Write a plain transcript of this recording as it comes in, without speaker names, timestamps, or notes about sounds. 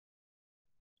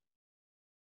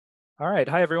All right,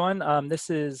 hi everyone. This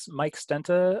is Mike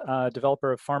Stenta,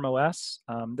 developer of farmOS.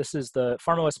 This is the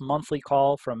farmOS monthly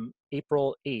call from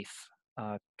April 8th,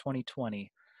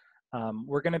 2020.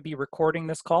 We're going to be recording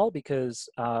this call because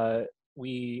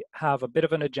we have a bit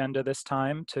of an agenda this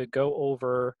time to go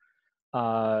over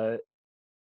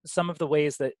some of the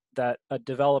ways that a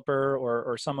developer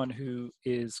or someone who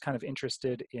is kind of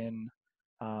interested in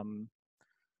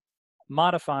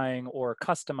modifying or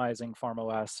customizing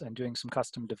farmOS and doing some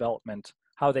custom development,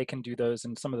 how they can do those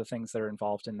and some of the things that are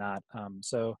involved in that.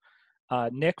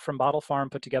 Nick from Bottle Farm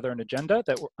put together an agenda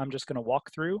that I'm just going to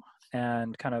walk through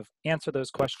and kind of answer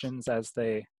those questions as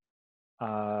they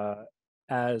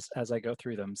as I go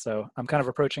through them. So I'm kind of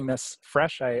approaching this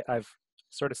fresh. I've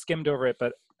sort of skimmed over it,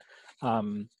 but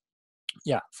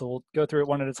yeah. So we'll go through it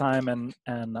one at a time,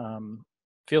 and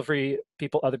feel free,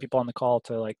 other people on the call,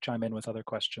 to like chime in with other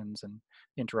questions and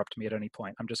interrupt me at any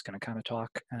point. I'm just going to kind of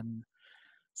talk and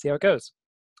see how it goes.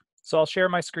 So I'll share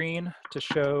my screen to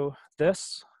show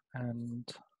this, and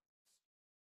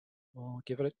we'll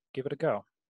give it a go.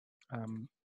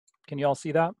 Can you all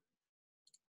see that?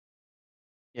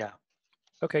 Yeah.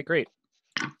 Okay, great.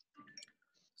 So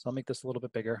I'll make this a little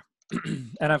bit bigger.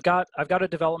 And I've got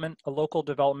a local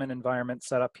development environment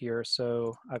set up here.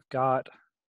 So I've got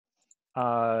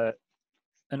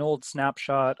an old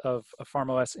snapshot of a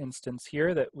farmOS instance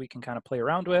here that we can kind of play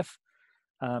around with.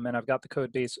 And I've got the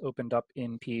code base opened up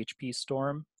in PHP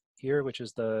Storm here, which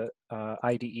is the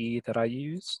IDE that I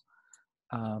use.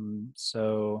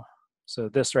 So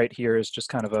this right here is just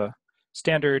kind of a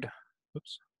standard,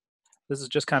 oops. This is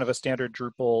just kind of a standard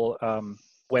Drupal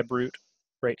web root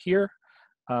right here.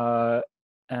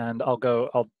 And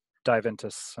I'll dive into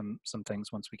some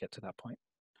things once we get to that point.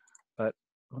 But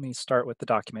let me start with the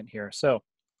document here. So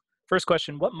first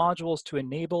question, what modules to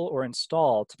enable or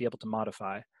install to be able to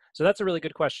modify? So that's a really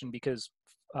good question, because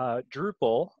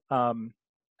Drupal, and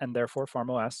therefore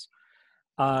farmOS,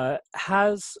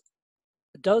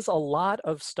 does a lot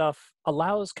of stuff,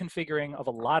 allows configuring of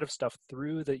a lot of stuff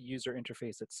through the user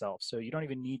interface itself. So you don't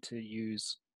even need to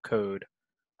use code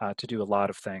to do a lot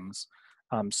of things.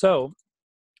 So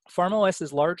farmOS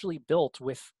is largely built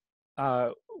with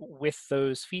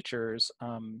those features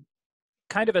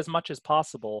kind of as much as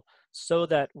possible, so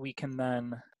that we can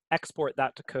then export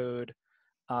that to code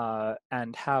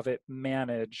and have it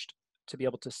managed to be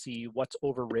able to see what's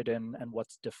overridden and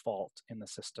what's default in the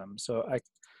system. So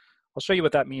I'll show you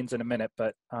what that means in a minute,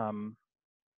 but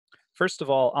first of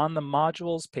all, on the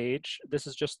modules page, this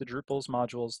is just the Drupal's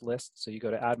modules list. So you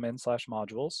go to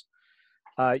admin/modules.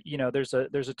 You know, there's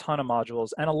a ton of modules,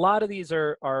 and a lot of these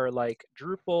are like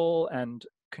Drupal and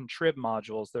contrib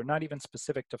modules. They're not even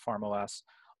specific to farmOS.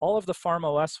 All of the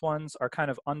farmOS ones are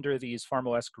kind of under these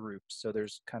farmOS groups. So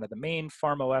there's kind of the main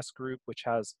farmOS group, which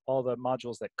has all the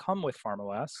modules that come with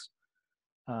farmOS.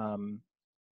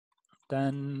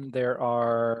 Then there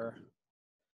are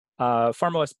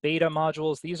farmOS beta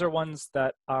modules. These are ones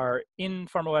that are in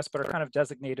farmOS but are kind of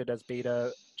designated as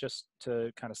beta just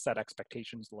to kind of set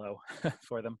expectations low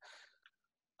for them.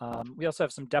 We also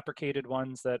have some deprecated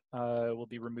ones that will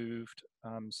be removed.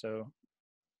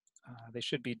 They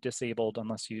should be disabled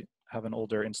unless you have an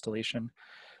older installation.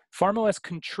 farmOS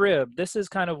contrib, this is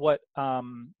kind of what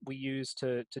we use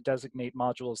to designate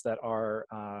modules that are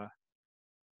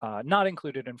not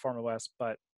included in farmOS,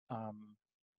 but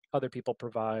other people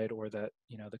provide, or that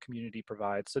the community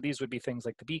provides. So these would be things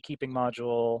like the beekeeping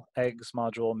module, eggs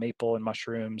module, maple and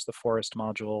mushrooms, the forest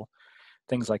module,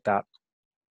 things like that.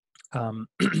 And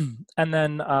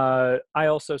then I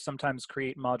also sometimes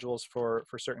create modules for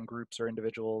certain groups or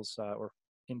individuals or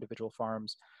individual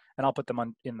farms, and I'll put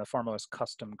them in the farmOS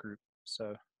custom group.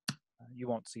 So you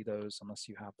won't see those unless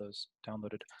you have those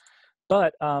downloaded.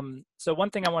 But so one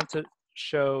thing I want to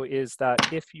show is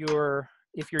that if you're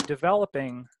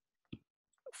developing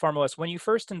farmOS, when you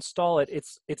first install it,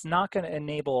 it's not going to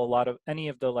enable a lot of any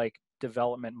of the like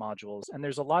development modules, and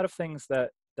there's a lot of things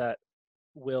that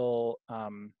will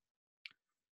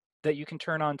that you can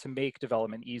turn on to make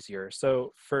development easier.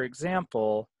 So for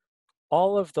example,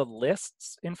 all of the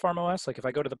lists in farmOS, like if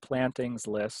I go to the plantings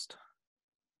list,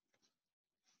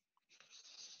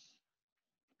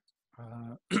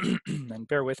 and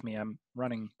bear with me, I'm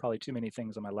running probably too many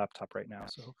things on my laptop right now,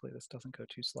 so hopefully this doesn't go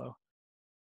too slow.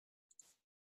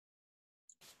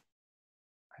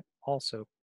 Also,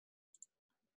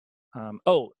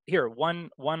 oh, here,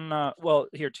 well,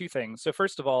 here, two things. So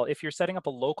first of all, if you're setting up a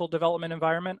local development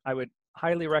environment, I would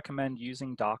highly recommend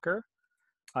using Docker.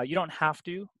 You don't have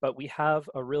to, but we have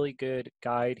a really good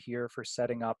guide here for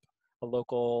setting up a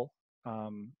local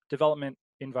development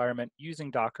environment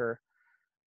using Docker.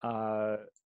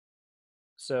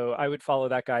 So I would follow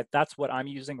that guide. That's what I'm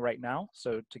using right now,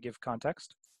 so to give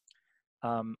context.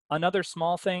 Another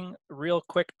small thing, real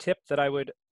quick tip that I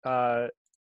would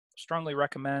strongly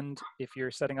recommend if you're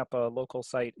setting up a local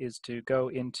site is to go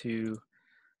into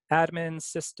admin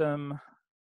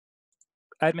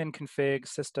config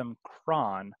system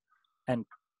cron and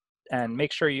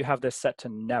make sure you have this set to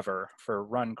never for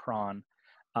run cron.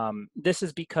 This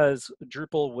is because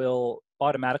Drupal will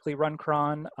automatically run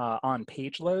cron on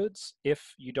page loads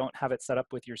if you don't have it set up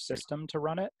with your system to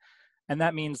run it. And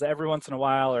that means that every once in a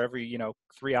while, or every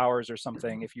 3 hours or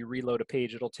something, if you reload a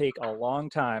page, it'll take a long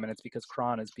time, and it's because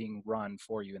cron is being run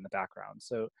for you in the background.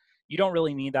 So you don't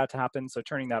really need that to happen. So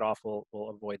turning that off will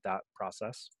avoid that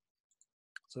process.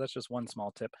 So that's just one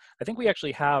small tip. I think we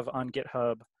actually have on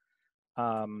GitHub,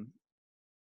 on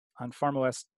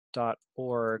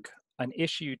farmOS.org, an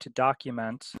issue to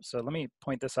document. So let me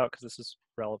point this out because this is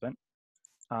relevant.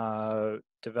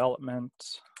 Development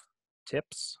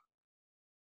tips.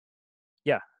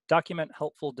 Yeah, document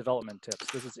helpful development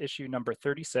tips. This is issue number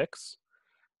 36.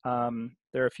 There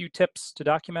are a few tips to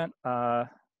document.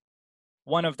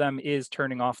 One of them is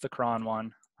turning off the cron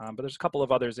one, but there's a couple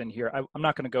of others in here. I'm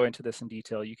not going to go into this in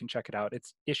detail. You can check it out.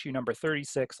 It's issue number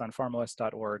 36 on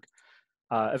farmOS.org.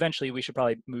 Eventually, we should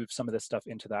probably move some of this stuff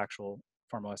into the actual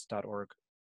farmOS.org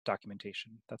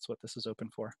documentation. That's what this is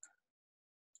open for.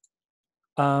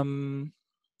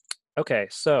 Okay,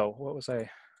 so what was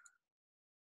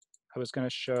I was going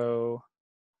to show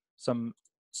some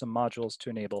modules to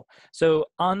enable. So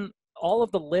on all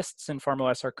of the lists in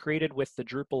farmOS are created with the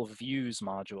Drupal views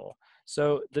module.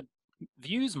 So the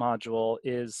views module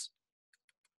is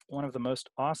one of the most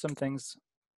awesome things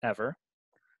ever.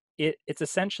 It's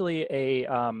essentially a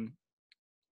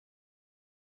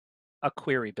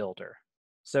query builder.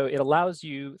 So it allows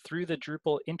you through the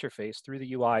Drupal interface, through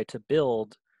the UI, to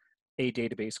build a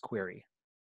database query.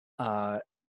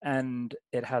 And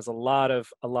it has a lot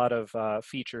of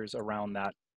features around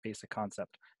that basic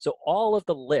concept. So all of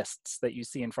the lists that you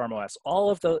see in farmOS, all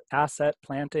of the asset,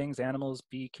 plantings, animals,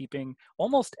 beekeeping,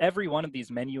 almost every one of these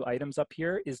menu items up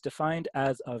here is defined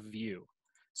as a view.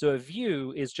 So a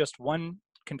view is just one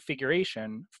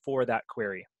configuration for that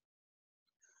query.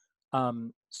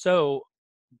 So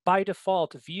by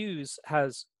default, views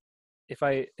has, if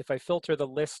I filter the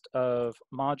list of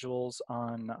modules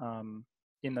on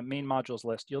in the main modules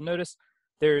list, you'll notice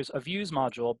there's a views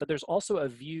module, but there's also a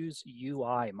views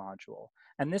UI module.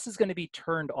 And this is going to be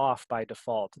turned off by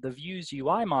default. The views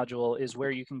UI module is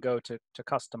where you can go to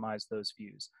customize those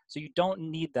views. So you don't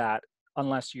need that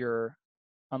unless you're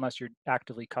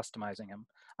actively customizing them.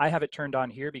 I have it turned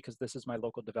on here because this is my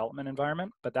local development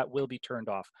environment, but that will be turned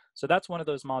off. So that's one of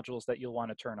those modules that you'll want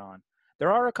to turn on.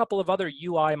 There are a couple of other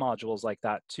UI modules like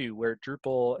that too, where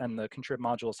Drupal and the contrib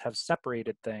modules have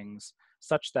separated things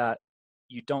such that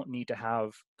you don't need to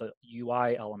have the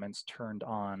UI elements turned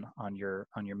on your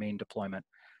main deployment.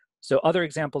 So other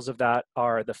examples of that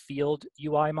are the field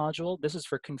UI module. This is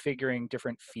for configuring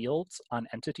different fields on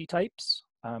entity types,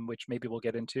 which maybe we'll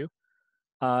get into.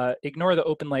 Ignore the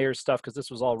open layers stuff because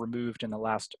this was all removed in the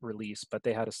last release, but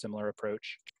they had a similar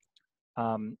approach.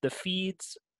 The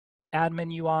feeds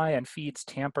admin UI and feeds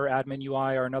tamper admin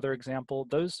UI are another example.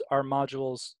 Those are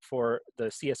modules for the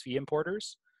CSV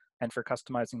importers and for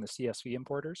customizing the CSV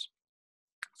importers.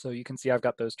 So you can see I've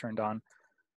got those turned on.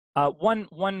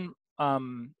 One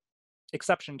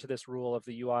exception to this rule of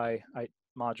the UI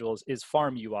modules is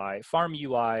farm UI. Farm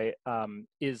UI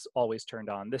is always turned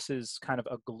on. This is kind of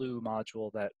a glue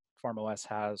module that farmOS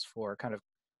has for kind of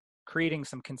creating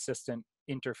some consistent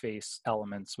interface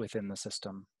elements within the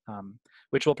system,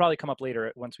 which will probably come up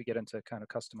later once we get into kind of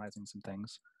customizing some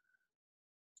things.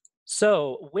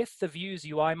 So with the views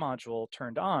UI module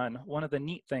turned on, one of the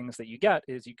neat things that you get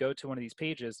is you go to one of these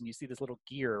pages and you see this little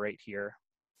gear right here.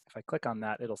 If I click on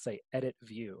that, it'll say edit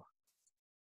view.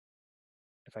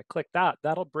 If I click that,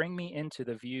 that'll bring me into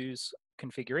the views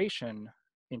configuration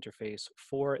interface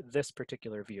for this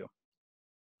particular view.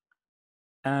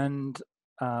 And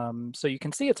so you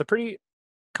can see it's a pretty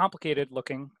complicated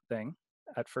looking thing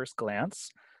at first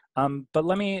glance. But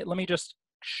let me just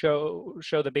show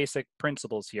the basic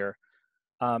principles here.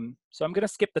 So I'm going to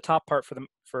skip the top part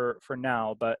for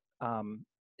now, but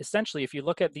essentially, if you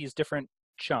look at these different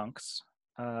chunks,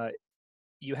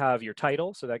 you have your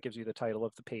title, so that gives you the title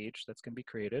of the page that's going to be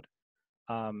created.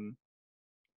 Well,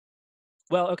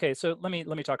 okay, so let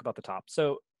me talk about the top.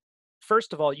 So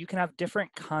first of all, you can have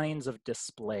different kinds of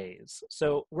displays.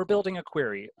 So we're building a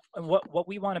query. And what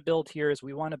we want to build here is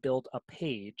we want to build a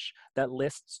page that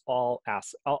lists all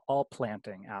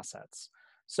planting assets.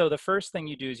 So the first thing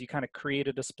you do is you kind of create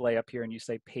a display up here and you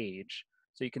say page.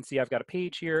 So you can see I've got a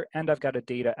page here and I've got a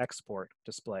data export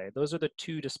display. Those are the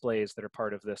two displays that are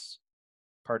part of this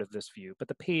view, but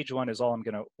the page one is all I'm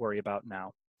going to worry about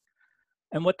now.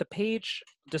 And what the page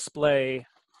display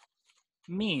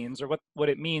means, or what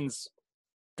it means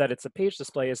that it's a page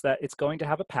display, is that it's going to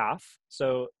have a path.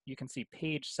 So you can see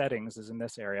page settings is in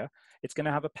this area. It's going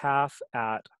to have a path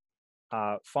at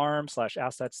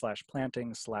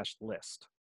farm/assets/planting/list.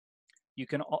 You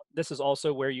can, this is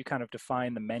also where you kind of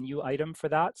define the menu item for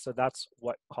that. So that's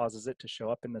what causes it to show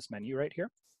up in this menu right here,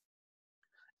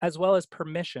 as well as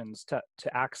permissions to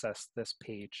access this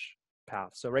page path.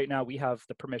 So right now we have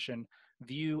the permission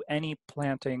view any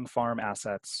planting farm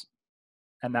assets,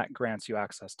 and that grants you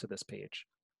access to this page.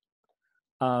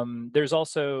 There's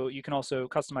also, you can also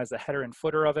customize the header and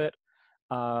footer of it.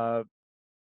 But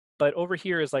over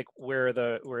here is like where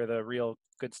the real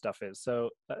good stuff is.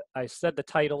 So I said the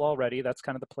title already, that's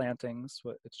kind of the plantings,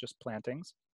 it's just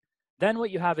plantings. Then what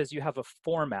you have is you have a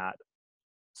format.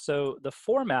 So the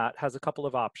format has a couple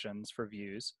of options for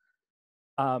views.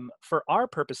 For our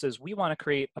purposes, we want to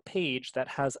create a page that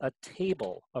has a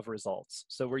table of results.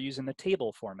 So we're using the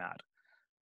table format.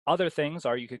 Other things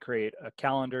are, you could create a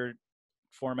calendar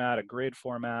format, a grid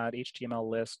format, HTML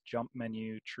list, jump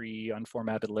menu, tree,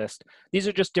 unformatted list. These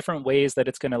are just different ways that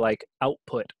it's going to like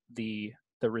output the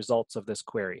results of this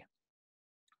query.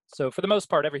 So for the most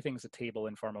part, everything's a table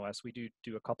in farmOS. We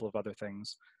do a couple of other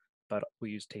things, but we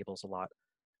use tables a lot.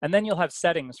 And then you'll have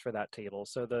settings for that table.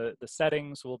 So the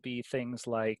settings will be things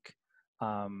like,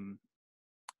 well,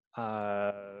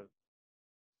 I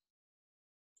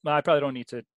probably don't need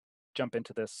to jump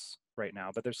into this right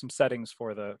now, but there's some settings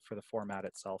for the format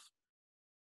itself.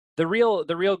 The real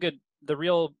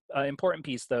important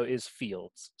piece though is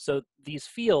fields. So these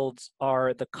fields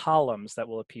are the columns that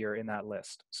will appear in that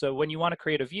list. So when you want to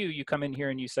create a view, you come in here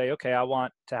and you say, okay, I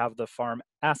want to have the farm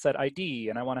asset ID,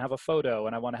 and I want to have a photo,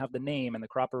 and I want to have the name and the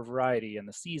crop or variety and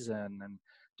the season and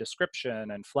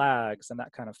description and flags and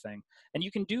that kind of thing. And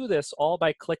you can do this all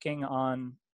by clicking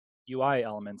on UI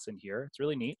elements in here. It's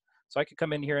really neat. So I could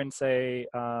come in here and say,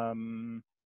 you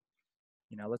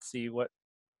know, let's see what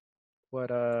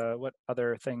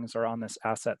other things are on this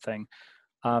asset thing.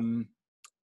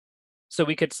 So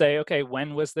we could say, okay,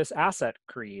 when was this asset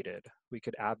created? We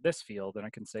could add this field, and I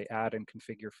can say add and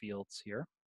configure fields here.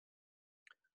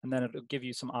 And then it'll give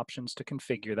you some options to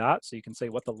configure that. So you can say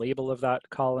what the label of that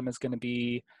column is going to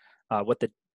be, and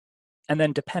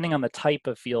then depending on the type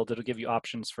of field, it'll give you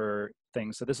options for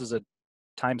things. So this is a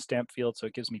timestamp field, so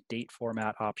it gives me date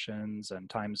format options and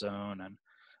time zone and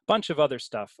a bunch of other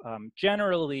stuff.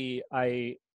 Generally,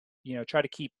 I try to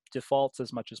keep defaults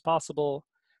as much as possible,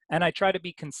 and I try to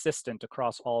be consistent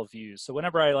across all views. So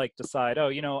whenever I like decide,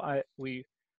 oh,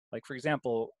 like for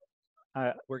example,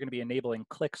 we're going to be enabling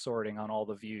click sorting on all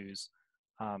the views.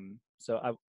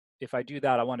 So if I do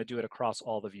that, I want to do it across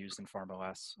all the views in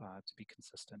farmOS to be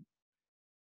consistent.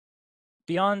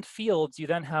 Beyond fields, you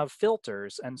then have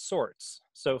filters and sorts.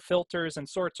 So filters and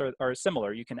sorts are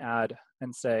similar. You can add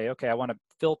and say, okay, I want to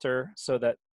filter so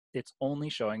that it's only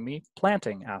showing me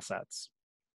planting assets.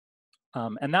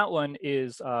 And that one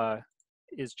is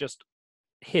just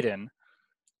hidden.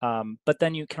 But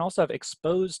then you can also have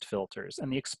exposed filters.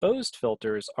 And the exposed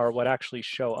filters are what actually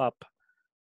show up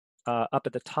at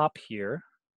the top here.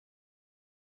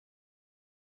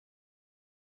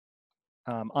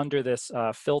 Under this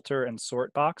filter and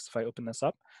sort box, if I open this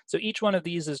up. So each one of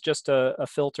these is just a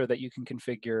filter that you can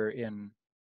configure in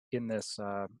this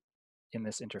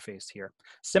interface here.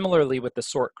 Similarly with the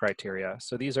sort criteria.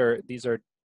 So these are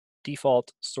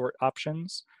default sort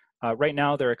options. Right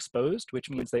now they're exposed, which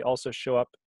means they also show up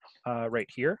right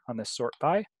here on this sort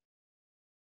by.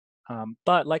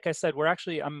 But like I said,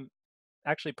 I'm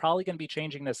actually probably going to be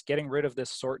changing this, getting rid of this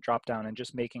sort dropdown and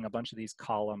just making a bunch of these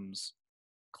columns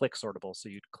click sortable. So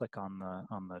you'd click on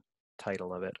the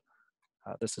title of it.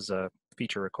 This is a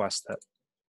feature request that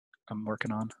I'm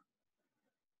working on.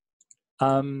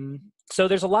 So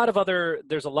there's a lot of other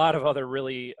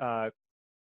really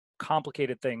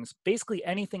complicated things. Basically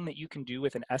anything that you can do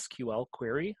with an SQL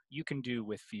query, you can do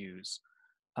with views.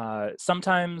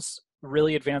 Sometimes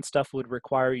really advanced stuff would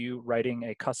require you writing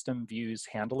a custom views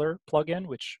handler plugin,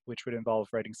 which would involve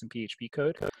writing some PHP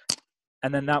code.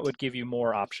 And then that would give you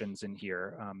more options in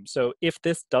here. So if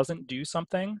this doesn't do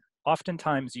something,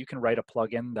 oftentimes you can write a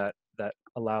plugin that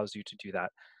allows you to do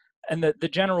that. And the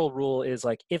general rule is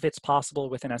like, if it's possible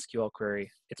with an SQL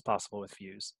query, it's possible with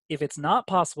views. If it's not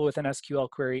possible with an SQL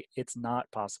query, it's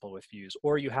not possible with views,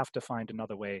 or you have to find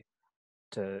another way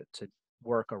to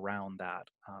work around that.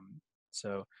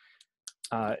 So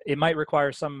it might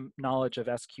require some knowledge of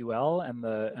SQL and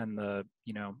the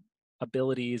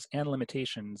abilities and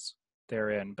limitations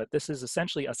therein, but this is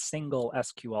essentially a single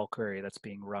SQL query that's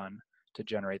being run to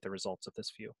generate the results of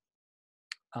this view.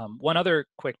 One other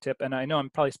quick tip, and I know I'm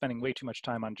probably spending way too much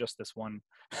time on just this one,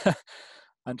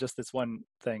 on just this one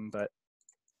thing, but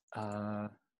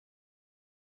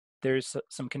there's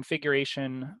some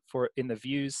configuration for in the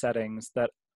views settings that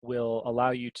will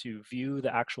allow you to view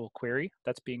the actual query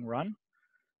that's being run,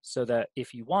 so that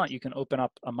if you want, you can open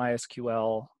up a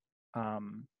MySQL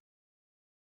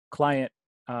client,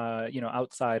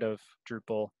 outside of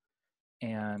Drupal,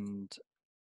 and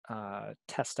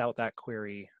test out that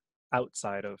query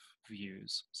outside of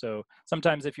views. So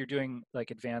sometimes if you're doing like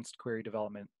advanced query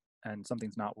development and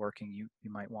something's not working, you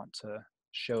might want to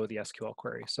show the SQL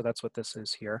query. So that's what this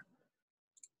is here.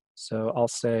 So I'll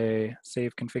say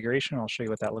save configuration. I'll show you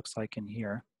what that looks like in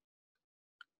here.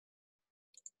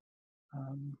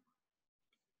 Let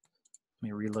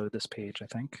me reload this page, I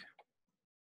think.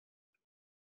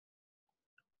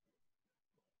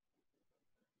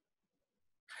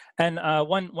 And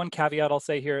one caveat I'll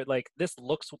say here, like this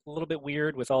looks a little bit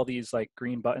weird with all these like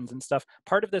green buttons and stuff.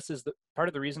 Part of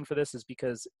the reason for this is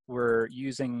because we're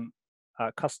using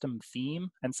a custom theme,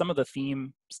 and some of the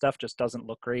theme stuff just doesn't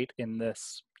look great in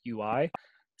this UI.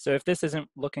 So if this isn't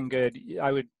looking good,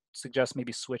 I would suggest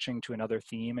maybe switching to another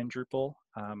theme in Drupal.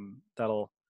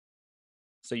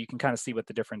 So you can kind of see what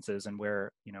the difference is and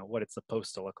where, what it's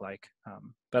supposed to look like.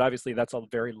 But obviously that's a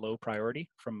very low priority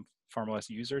from farmOS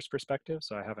users' perspective,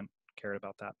 so I haven't cared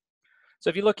about that. So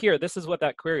if you look here, this is what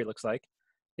that query looks like.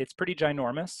 It's pretty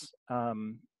ginormous,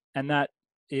 and that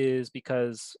is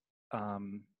because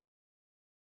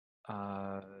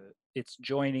it's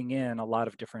joining in a lot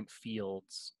of different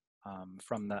fields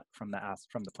from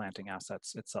the planting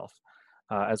assets itself,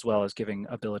 as well as giving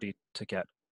ability to get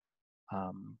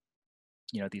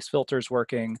these filters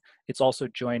working. It's also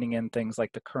joining in things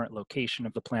like the current location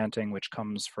of the planting, which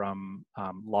comes from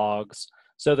logs.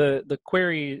 So the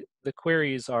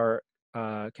queries are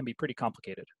can be pretty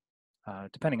complicated,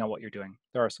 depending on what you're doing.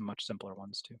 There are some much simpler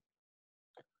ones too.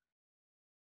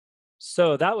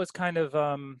 So that was kind of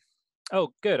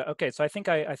oh, good. Okay, so I think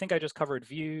I just covered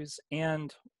views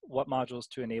and what modules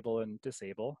to enable and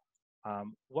disable.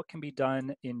 What can be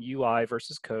done in UI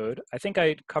versus code. I think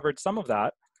I covered some of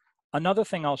that. Another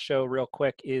thing I'll show real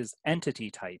quick is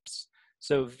entity types.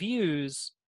 So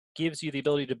views gives you the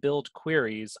ability to build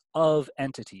queries of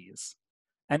entities.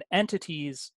 And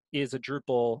entities is a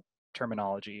Drupal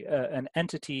terminology. An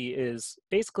entity is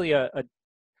basically a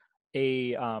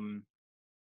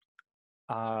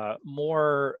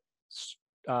more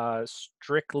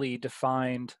strictly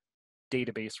defined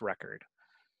database record.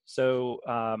 So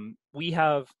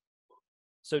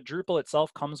so Drupal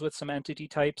itself comes with some entity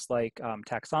types like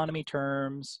taxonomy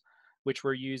terms, which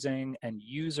we're using, and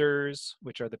users,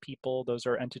 which are the people. Those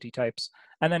are entity types.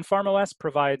 And then farmOS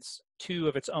provides two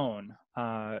of its own,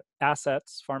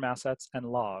 assets, farm assets, and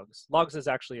logs. Logs is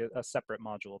actually a separate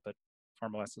module, but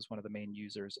farmOS is one of the main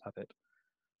users of it.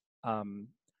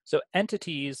 So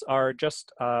entities are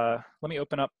just, let me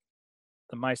open up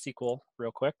the MySQL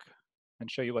real quick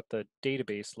and show you what the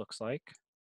database looks like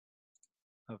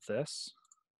of this.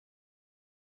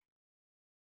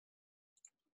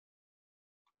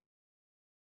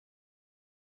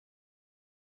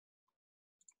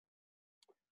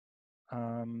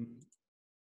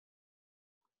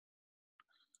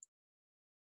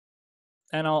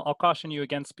 And I'll caution you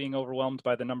against being overwhelmed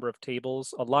by the number of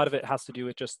tables. A lot of it has to do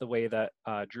with just the way that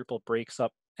Drupal breaks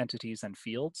up entities and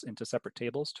fields into separate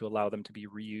tables to allow them to be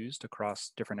reused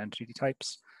across different entity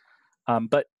types.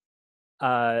 But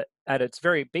at its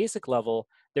very basic level,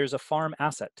 there's a farm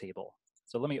asset table.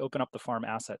 So let me open up the farm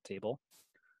asset table.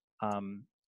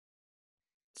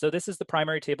 So this is the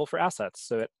primary table for assets.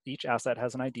 So each asset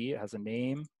has an ID, it has a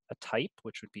name, a type,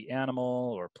 which would be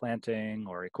animal or planting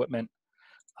or equipment,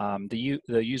 the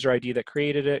user ID that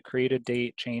created it, created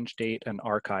date, change date, and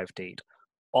archive date.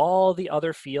 All the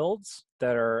other fields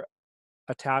that are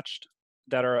attached,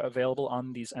 that are available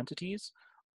on these entities,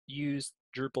 use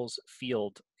Drupal's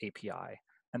field API.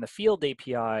 And the field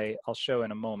API, I'll show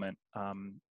in a moment,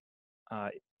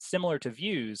 similar to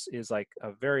views, is like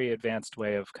a very advanced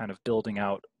way of kind of building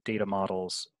out data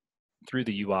models through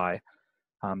the UI.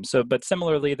 But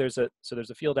similarly, there's a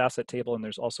field asset table, and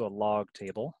there's also a log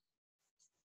table.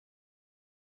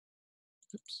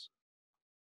 Oops.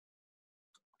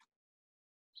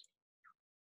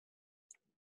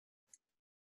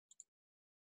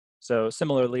 So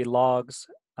similarly, logs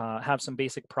have some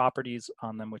basic properties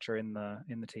on them, which are in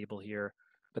the table here,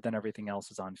 but then everything else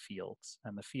is on fields,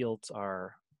 and the fields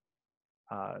are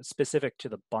specific to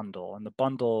the bundle, and the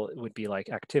bundle would be like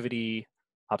activity,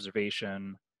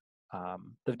 observation,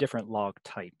 the different log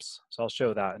types. So I'll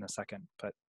show that in a second,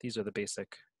 but these are the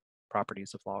basic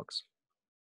properties of logs.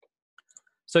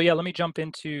 So yeah, let me jump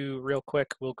into real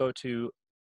quick. We'll go to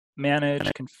manage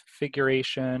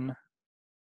configuration,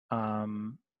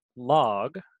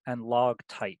 log, and log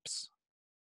types.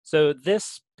 So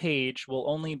this page will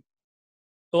only,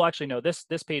 well, actually no, this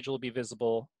page will be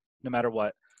visible no matter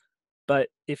what. But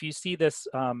if you see this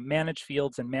manage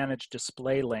fields and manage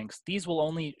display links, these will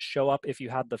only show up if you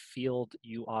have the field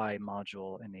UI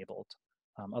module enabled.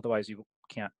 Otherwise, you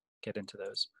can't get into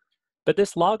those. But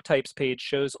this log types page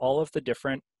shows all of the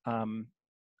different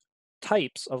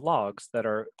types of logs that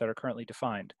are currently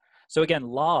defined. So again,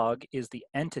 log is the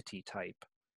entity type.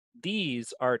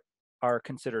 These are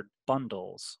considered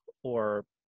bundles or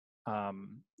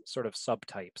sort of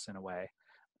subtypes in a way.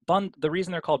 The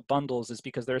reason they're called bundles is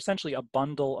because they're essentially a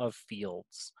bundle of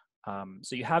fields.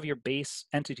 So you have your base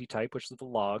entity type, which is the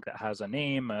log that has a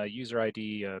name, a user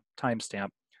ID, a timestamp,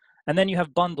 and then you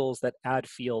have bundles that add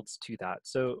fields to that.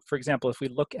 So for example, if we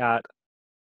look at,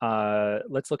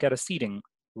 let's look at a seeding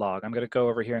log. I'm going to go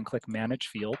over here and click Manage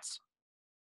Fields.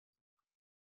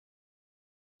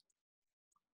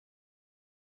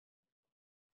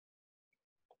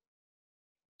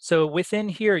 So within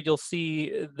here, you'll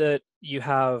see that you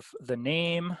have the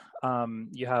name,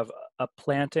 you have a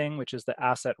planting, which is the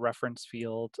asset reference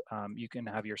field. You can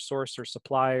have your source or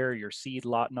supplier, your seed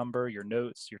lot number, your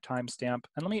notes, your timestamp.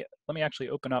 And let me actually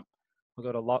open up.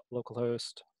 We'll go to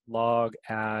localhost log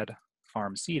add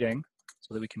farm seeding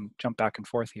so that we can jump back and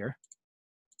forth here.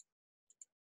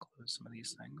 Close some of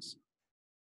these things.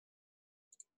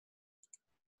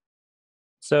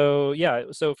 So yeah,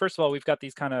 so first of all, we've got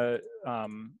these kind of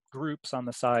groups on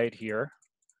the side here.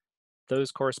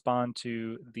 Those correspond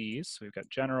to these. So we've got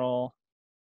general,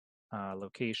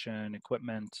 location,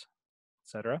 equipment,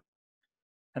 etc.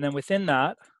 And then within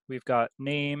that, we've got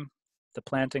name, the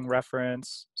planting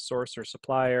reference, source or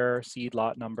supplier, seed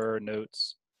lot number,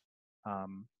 notes,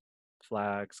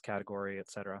 flags, category,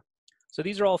 etc. So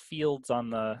these are all fields on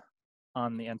the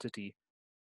entity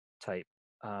type.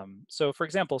 So for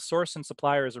example, source and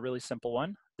supplier is a really simple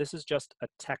one. This is just a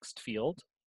text field.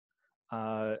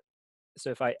 So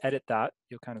if I edit that,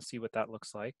 you'll kind of see what that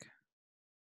looks like.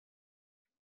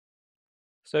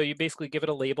 So you basically give it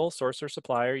a label, source or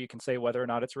supplier. You can say whether or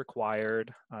not it's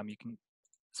required. You can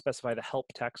specify the help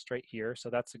text right here. So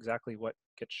that's exactly what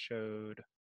gets showed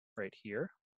right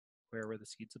here. Where were the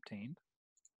seeds obtained?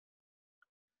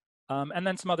 And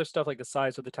then some other stuff like the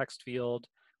size of the text field,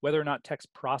 whether or not text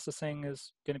processing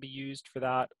is going to be used for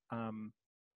that,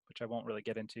 which I won't really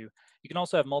get into. You can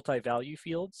also have multi-value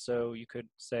fields. So you could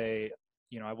say,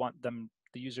 you know, I want the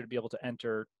user to be able to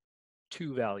enter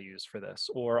 2 values for this,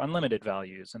 or unlimited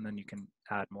values, and then you can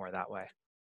add more that way.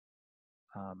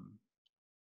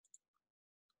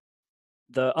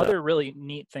 The other really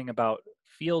neat thing about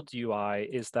field UI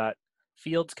is that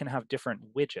fields can have different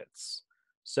widgets.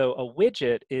 So a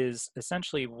widget is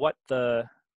essentially what the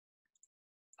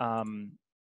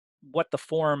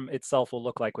form itself will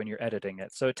look like when you're editing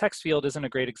it. So a text field isn't a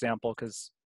great example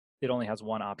because it only has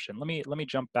one option. Let me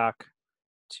jump back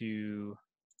to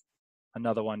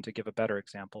another one to give a better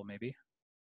example, maybe.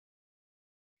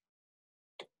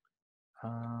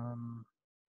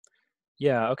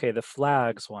 Yeah, okay, the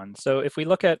flags one. So if we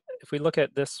look at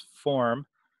this form,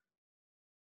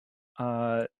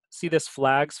 see this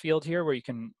flags field here where you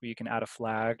can add a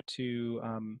flag to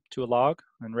a log,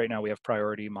 and right now we have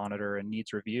priority, monitor, and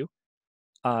needs review.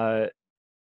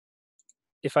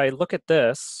 If I look at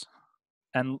this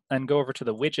and go over to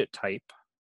the widget type,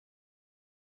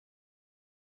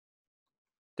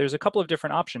 there's a couple of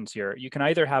different options here. You can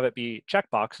either have it be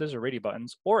checkboxes or radio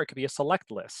buttons, or it could be a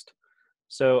select list.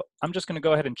 So I'm just going to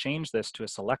go ahead and change this to a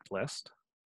select list.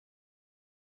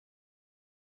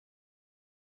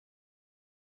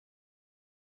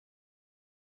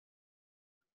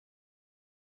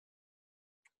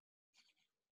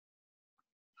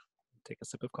 Take a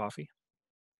sip of coffee.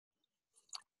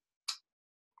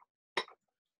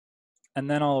 And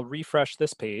then I'll refresh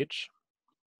this page.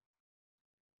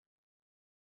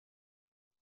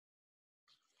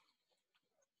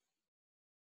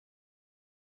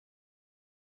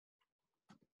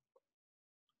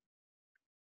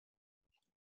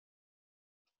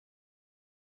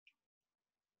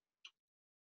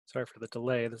 Sorry for the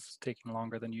delay, this is taking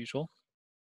longer than usual.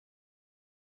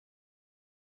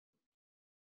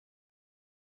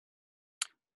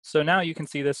 So now you can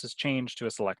see this has changed to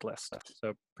a select list.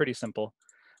 So pretty simple,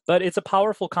 but it's a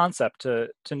powerful concept to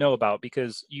know about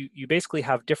because you basically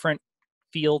have different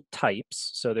field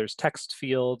types. So there's text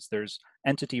fields, there's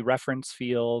entity reference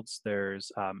fields,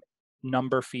 there's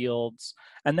number fields,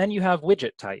 and then you have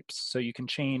widget types. So you can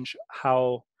change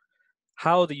how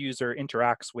the user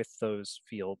interacts with those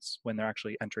fields when they're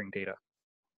actually entering data.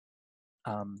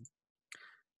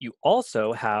 You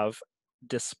also have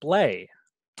display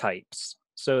types.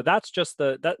 So that's just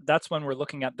that's when we're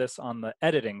looking at this on the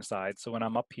editing side. So when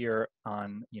I'm up here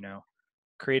on,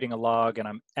 creating a log and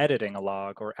I'm editing a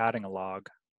log or adding a log.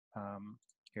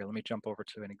 Here, let me jump over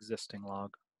to an existing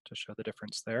log to show the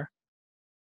difference there.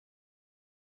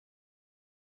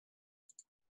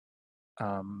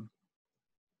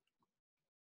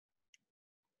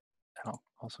 I'll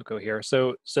also go here.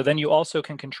 So then you also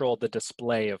can control the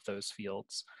display of those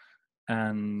fields.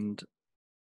 And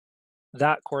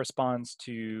that corresponds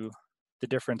to the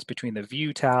difference between the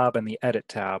view tab and the edit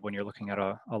tab when you're looking at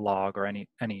a log or any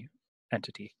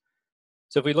entity.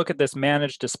 So if we look at this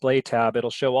manage display tab, it'll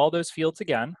show all those fields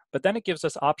again, but then it gives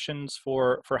us options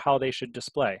for how they should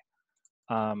display.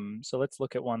 So let's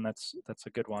look at one that's a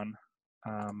good one.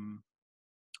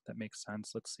 That makes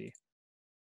sense. Let's see.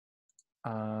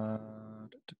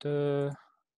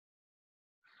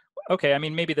 Okay, I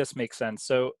mean, maybe this makes sense.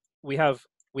 So we have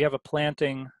a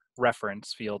planting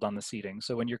reference field on the seeding.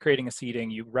 So when you're creating a seeding,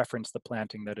 you reference the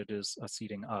planting that it is a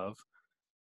seeding of.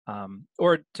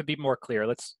 Or to be more clear,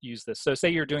 let's use this. So say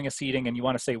you're doing a seeding and you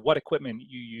want to say what equipment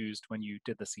you used when you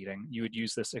did the seeding. You would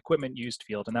use this equipment used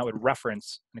field, and that would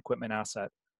reference an equipment asset.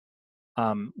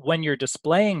 When you're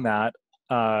displaying that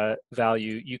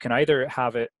value, you can either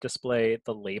have it display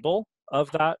the label of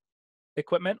that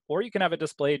equipment, or you can have it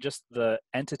display just the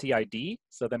entity ID.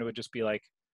 So then it would just be like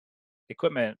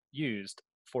equipment used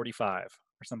 45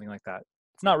 or something like that.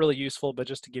 It's not really useful, but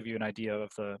just to give you an idea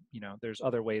of the, there's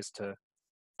other ways to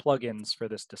plugins for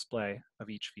this display of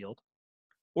each field.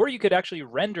 Or you could actually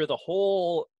render the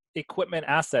whole equipment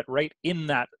asset right in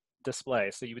that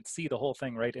display. So you would see the whole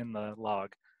thing right in the log.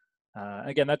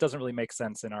 Again, that doesn't really make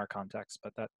sense in our context,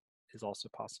 but that is also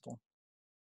possible.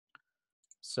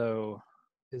 So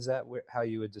is that how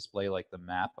you would display like the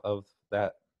map of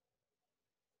that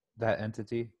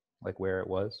entity, like where it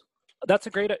was? That's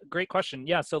a great question.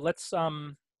 Yeah, so let's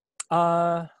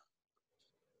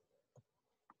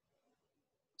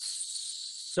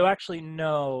so actually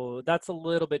no, that's a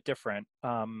little bit different.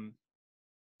 But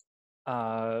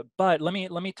let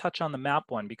me touch on the map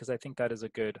one, because I think that is a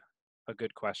good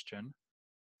question.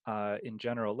 In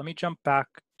general, let me jump back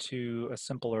to a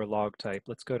simpler log type.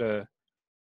 Let's go to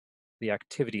the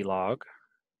activity log,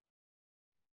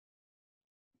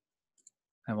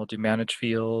 and we'll do manage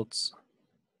fields,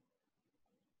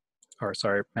 or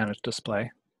sorry, manage display.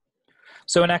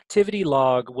 So an activity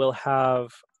log will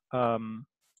have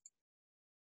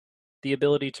the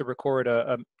ability to record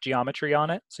a geometry on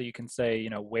it. So you can say,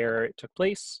 where it took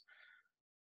place.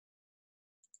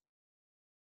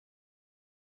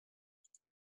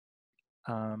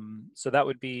 So that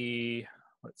would be,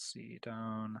 let's see,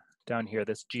 down here,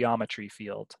 this geometry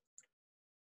field.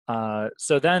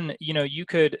 So then, you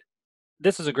could,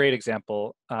 this is a great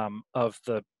example of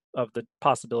the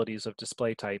possibilities of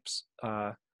display types.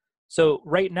 So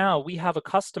right now we have a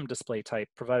custom display type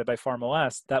provided by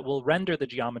farmOS that will render the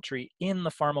geometry in the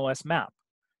farmOS map.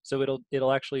 So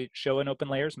it'll actually show an open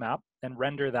layers map and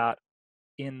render that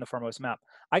in the farmOS map.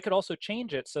 I could also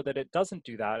change it so that it doesn't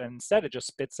do that, and instead it just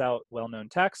spits out well-known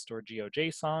text or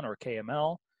GeoJSON or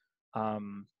KML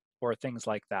or things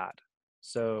like that.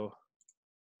 So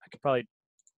I could probably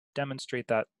demonstrate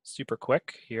that super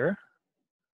quick here.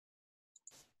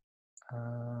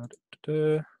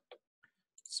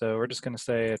 So we're just going to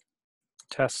say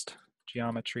test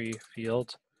geometry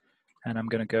field, and I'm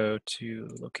going to go to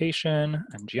location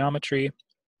and geometry.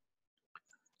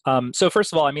 So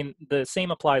first of all, I mean, the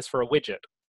same applies for a widget.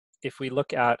 If we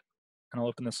look at, and I'll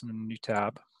open this in a new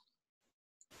tab.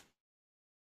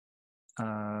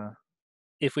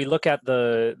 If we look at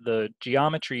the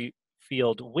geometry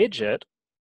field widget,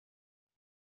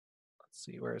 let's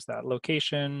see, where is that?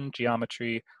 Location,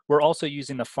 geometry. We're also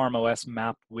using the farmOS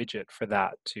map widget for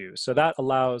that too. So that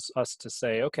allows us to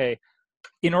say, okay,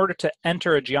 in order to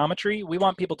enter a geometry, we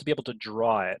want people to be able to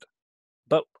draw it.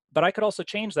 But I could also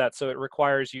change that so it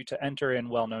requires you to enter in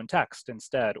well-known text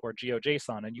instead, or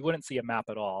GeoJSON, and you wouldn't see a map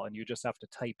at all, and you just have to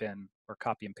type in or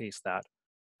copy and paste that.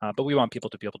 But we want people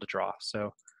to be able to draw.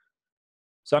 So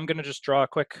I'm going to just draw a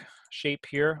quick shape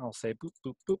here. I'll say boop,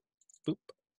 boop, boop, boop,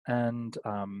 and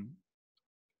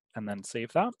then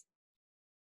save that.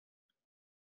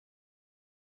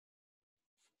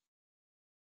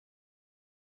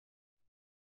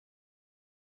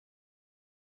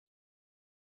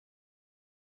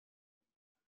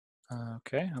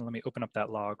 Okay, and let me open up that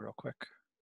log real quick.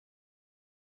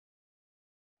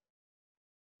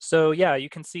 So yeah, you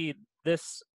can see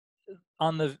this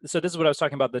on the, so this is what I was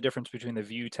talking about, the difference between the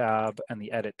view tab and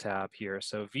the edit tab here.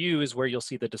 So view is where you'll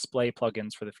see the display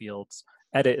plugins for the fields.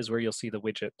 Edit is where you'll see the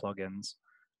widget plugins.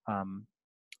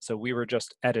 So we were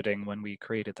just editing when we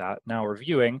created that. Now we're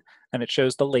viewing, and it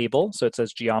shows the label. So it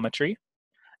says geometry.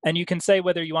 And you can say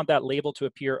whether you want that label to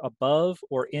appear above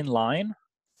or in line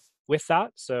with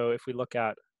that. So if we look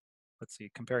at, let's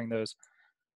see, comparing those.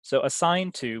 So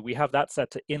assigned to, we have that set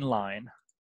to inline,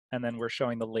 and then we're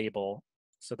showing the label.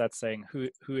 So that's saying who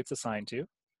it's assigned to,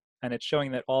 and it's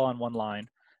showing that all on one line.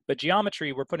 But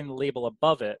geometry, we're putting the label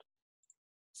above it.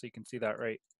 So you can see that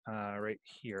right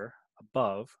here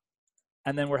above.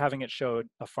 And then we're having it show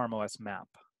a farmOS map.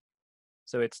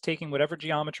 So it's taking whatever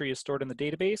geometry is stored in the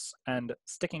database and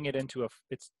sticking it into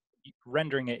it's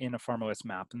rendering it in a farmOS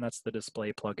map, and that's the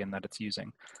display plugin that it's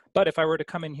using. But if I were to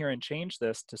come in here and change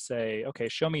this to say, okay,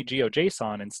 show me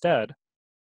GeoJSON instead,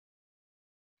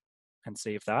 and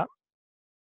save that.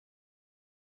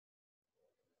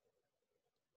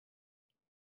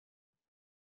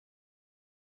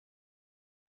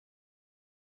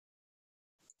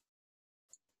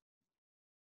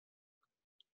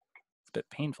 It's a bit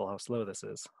painful how slow this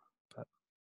is, but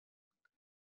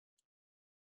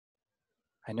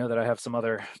I know that I have some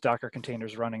other Docker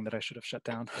containers running that I should have shut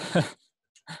down.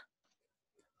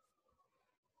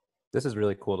 This is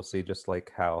really cool to see, just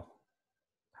like how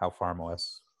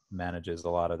farmOS manages a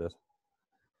lot of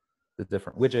the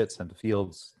different widgets and the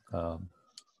fields. I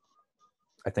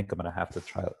think I'm going to have to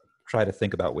try to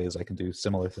think about ways I can do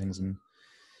similar things in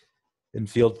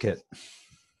FieldKit.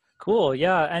 Cool,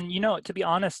 yeah, and you know, to be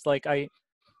honest, like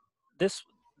this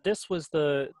was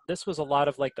a lot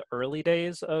of like the early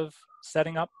days of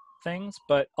setting up things,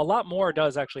 but a lot more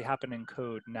does actually happen in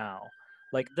code now.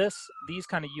 Like these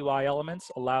kind of UI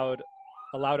elements allowed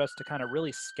us to kind of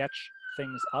really sketch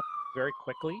things up very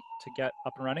quickly to get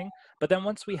up and running. But then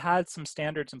once we had some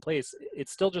standards in place,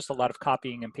 it's still just a lot of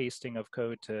copying and pasting of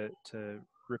code to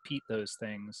repeat those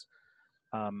things.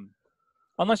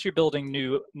 Unless you're building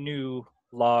new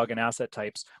log and asset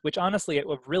types, which honestly it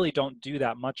really don't do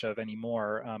that much of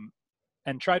anymore,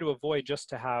 and try to avoid just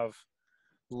to have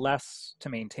less to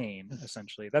maintain,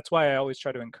 essentially. That's why I always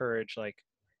try to encourage like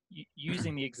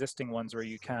using the existing ones where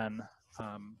you can,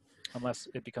 unless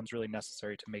it becomes really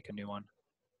necessary to make a new one.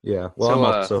 Yeah, well, I'm So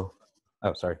also,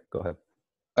 oh, sorry, go ahead.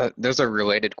 there's a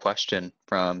related question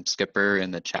from Skipper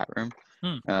in the chat room,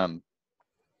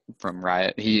 from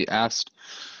Riot. He asked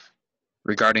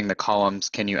regarding the columns,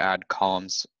 can you add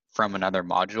columns from another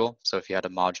module? So if you had a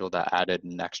module that added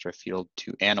an extra field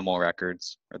to animal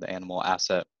records or the animal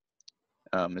asset,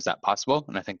 is that possible?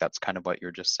 And I think that's kind of what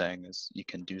you're just saying, is you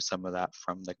can do some of that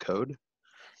from the code.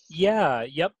 Yeah,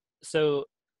 yep. So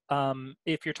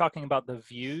if you're talking about the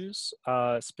views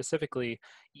specifically,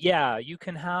 yeah, you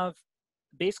can have,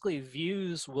 basically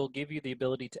views will give you the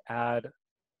ability to add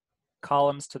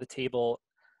columns to the table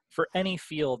for any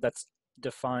field that's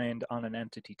defined on an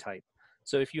entity type.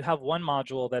 So if you have one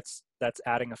module that's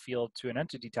adding a field to an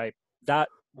entity type, that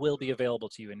will be available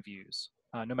to you in views,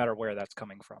 no matter where that's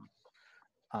coming from.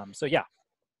 So yeah,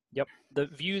 yep. The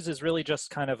views is really just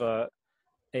kind of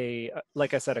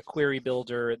like I said, a query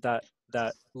builder that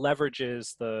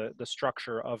leverages the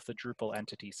structure of the Drupal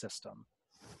entity system.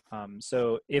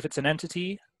 So if it's an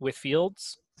entity with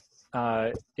fields,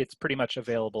 it's pretty much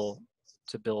available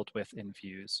to build with in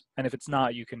views. And if it's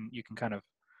not, you can kind of,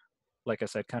 like I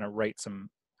said, kind of write some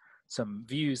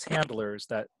views handlers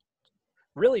that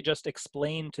really just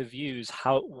explain to views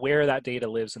where that data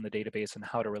lives in the database and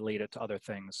how to relate it to other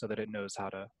things so that it knows how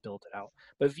to build it out.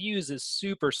 But views is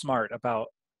super smart about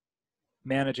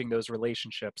managing those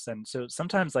relationships. And so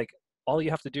sometimes like all you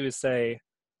have to do is say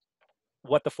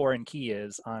what the foreign key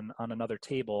is on another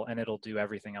table, and it'll do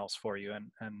everything else for you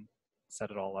and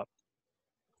set it all up,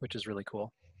 which is really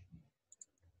cool.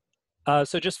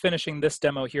 So just finishing this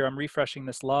demo here, I'm refreshing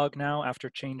this log now after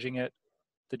changing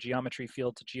the geometry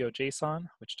field to GeoJSON,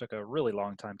 which took a really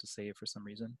long time to save for some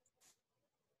reason.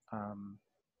 And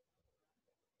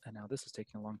now this is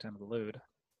taking a long time to load.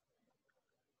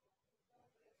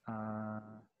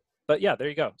 But yeah, there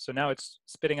you go. So now it's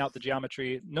spitting out the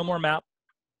geometry. No more map.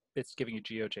 It's giving you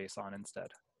GeoJSON instead.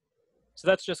 So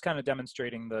that's just kind of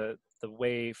demonstrating the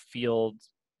way fields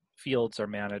are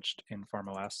managed in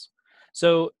farmOS.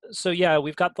 So yeah,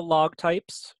 we've got the log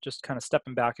types, just kind of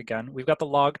stepping back again. We've got the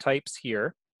log types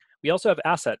here. We also have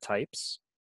asset types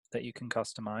that you can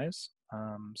customize.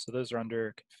 So those are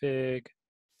under config,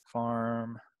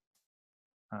 farm,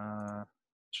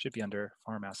 should be under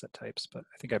farm asset types, but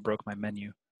I think I broke my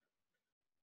menu.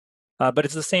 But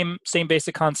it's the same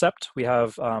basic concept. We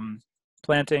have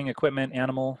planting, equipment,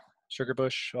 animal, sugar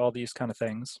bush, all these kind of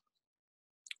things.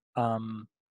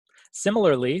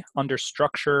 Similarly, under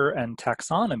structure and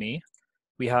taxonomy,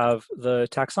 we have the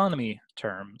taxonomy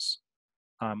terms,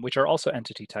 which are also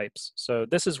entity types. So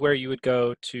this is where you would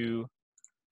go to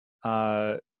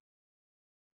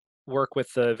work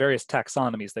with the various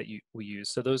taxonomies that we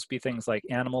use. So those would be things like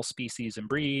animal species and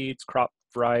breeds, crop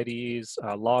varieties,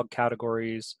 log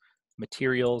categories,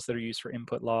 materials that are used for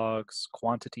input logs,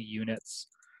 quantity units.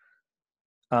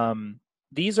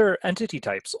 These are entity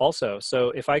types also.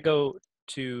 So if I go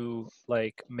to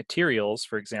like materials,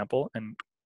 for example, and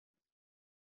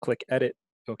click edit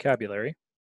vocabulary,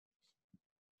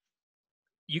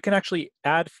 you can actually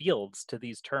add fields to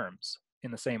these terms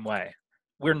in the same way.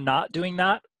 We're not doing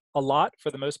that a lot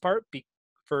for the most part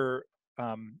to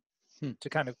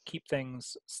kind of keep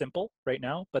things simple right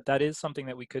now, but that is something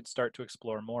that we could start to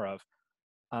explore more of.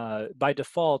 By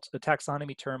default, a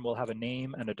taxonomy term will have a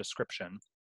name and a description.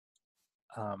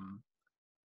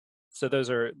 So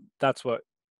that's what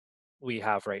we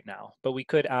have right now, but we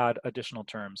could add additional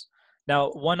terms. Now,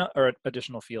 or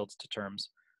additional fields to terms.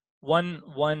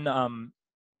 One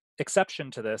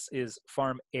exception to this is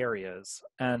farm areas,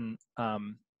 and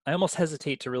I almost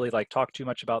hesitate to really like talk too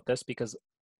much about this because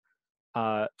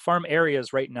farm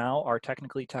areas right now are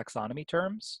technically taxonomy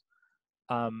terms.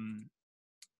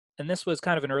 And this was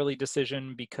kind of an early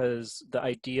decision because the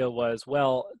idea was,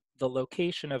 well, the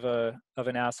location of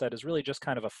an asset is really just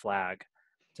kind of a flag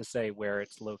to say where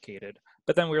it's located.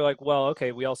 But then we were like, well,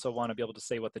 okay, we also want to be able to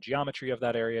say what the geometry of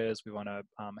that area is. We want to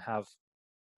have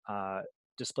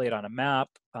displayed on a map,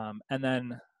 and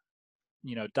then,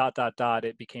 you know, ...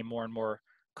 It became more and more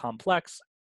complex,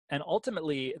 and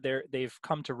ultimately they've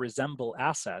come to resemble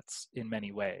assets in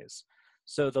many ways.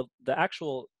 So the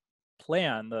actual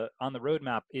plan on the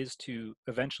roadmap is to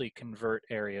eventually convert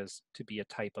areas to be a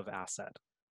type of asset.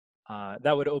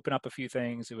 That would open up a few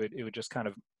things. It would just kind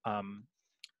of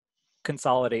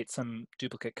consolidate some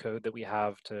duplicate code that we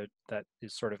have that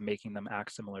is sort of making them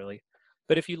act similarly.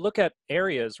 But if you look at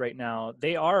areas right now,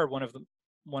 they are one of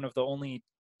the only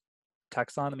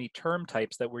taxonomy term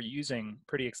types that we're using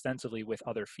pretty extensively with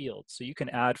other fields. So you can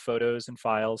add photos and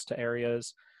files to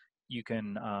areas. You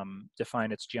can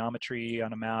define its geometry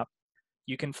on a map.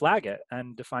 You can flag it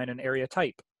and define an area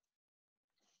type.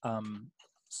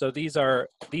 So these are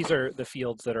the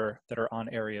fields that are on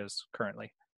areas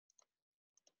currently.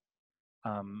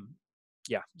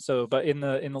 Yeah. So, but in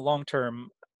the long term,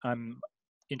 I'm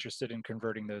interested in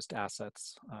converting those to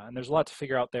assets, and there's a lot to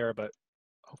figure out there, but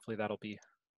hopefully that'll be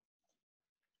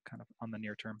kind of on the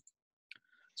near term.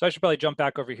 So I should probably jump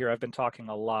back over here. I've been talking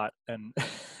a lot, and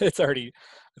it's already,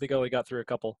 I think I only got through a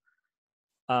couple.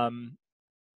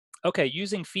 Okay,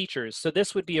 using features. So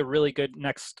this would be a really good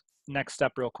next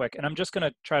step real quick. And I'm just going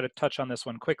to try to touch on this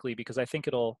one quickly because I think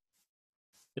it'll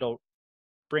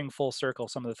bring full circle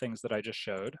some of the things that I just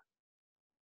showed.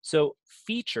 So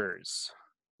features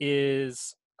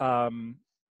is a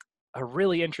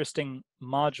really interesting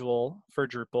module for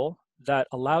Drupal that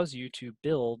allows you to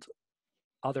build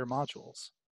other modules.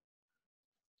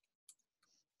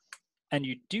 And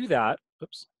you do that,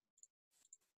 oops.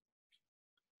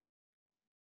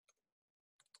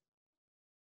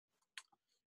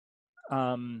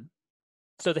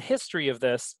 So the history of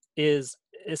this is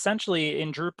essentially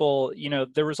in Drupal, you know,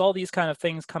 there was all these kind of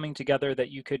things coming together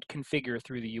that you could configure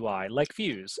through the UI, like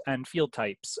views and field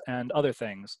types and other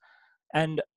things.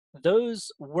 And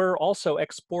those were also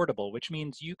exportable, which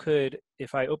means you could,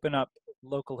 if I open up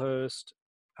localhost,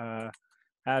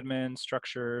 admin,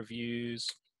 structure, views,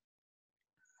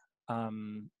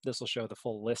 this will show the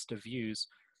full list of views.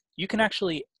 You can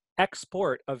actually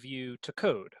export a view to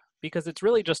code because it's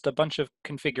really just a bunch of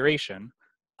configuration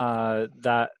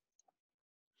that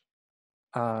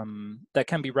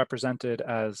can be represented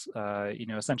as you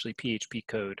know, essentially PHP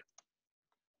code.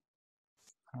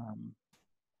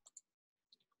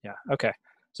 Yeah. Okay.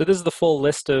 So this is the full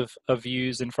list of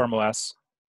views in farmOS.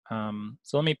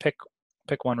 So let me pick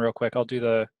one real quick. I'll do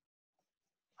the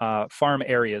farm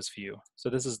areas view.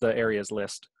 So this is the areas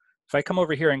list. If I come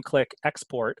over here and click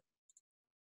export,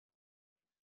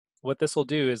 what this will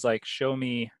do is like show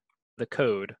me the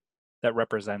code that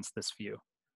represents this view.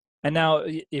 And now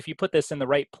if you put this in the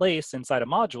right place inside a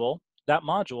module, that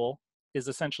module is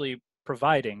essentially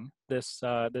providing this,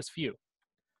 this view.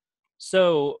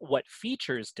 So what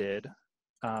features did,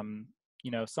 you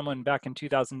know, someone back in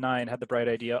 2009 had the bright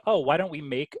idea, oh, why don't we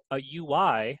make a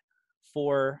UI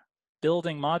for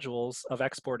building modules of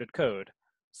exported code?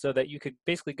 so that you could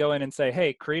basically go in and say,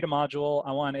 hey, create a module.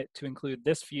 I want it to include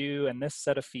this view and this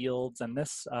set of fields and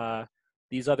this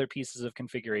these other pieces of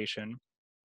configuration.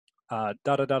 Da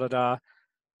da da da da.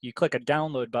 You click a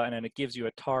download button and it gives you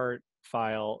a tar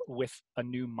file with a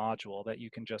new module that you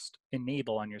can just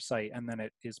enable on your site, and then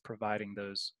it is providing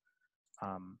those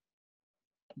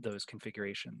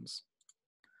configurations.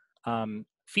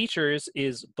 Features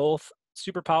is both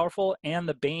super powerful and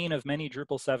the bane of many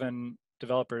Drupal 7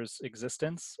 developers'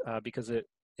 existence because it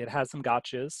has some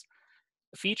gotchas.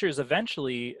 Features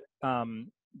eventually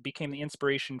became the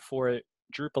inspiration for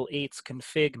Drupal 8's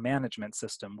config management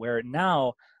system, where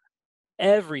now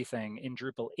everything in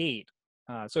Drupal 8,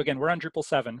 so again, we're on Drupal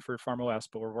 7 for farmOS,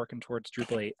 but we're working towards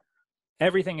Drupal 8.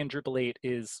 Everything in Drupal 8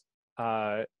 is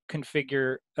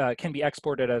can be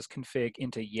exported as config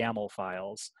into YAML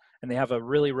files. And they have a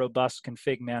really robust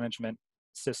config management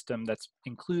system that's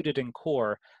included in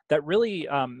core that really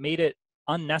made it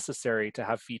unnecessary to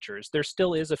have features. There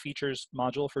still is a features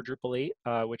module for Drupal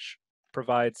 8, which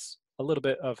provides a little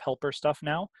bit of helper stuff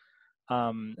now,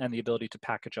 and the ability to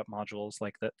package up modules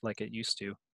like it used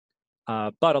to.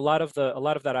 But a lot of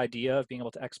that idea of being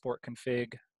able to export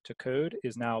config to code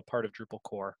is now part of Drupal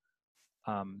core.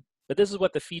 But this is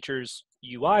what the features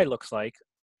UI looks like.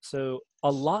 So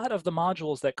a lot of the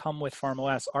modules that come with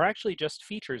farmOS are actually just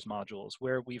features modules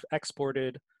where we've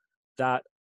exported that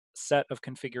set of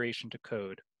configuration to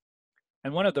code.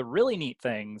 And one of the really neat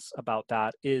things about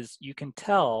that is you can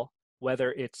tell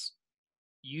whether it's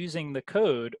using the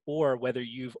code or whether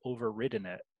you've overridden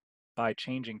it by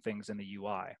changing things in the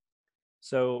UI.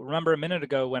 So remember a minute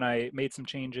ago when I made some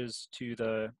changes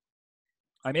to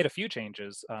I made a few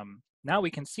changes. Now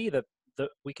we can see that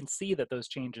those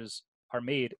changes are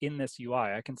made in this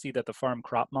UI. I can see that the farm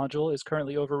crop module is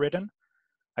currently overridden.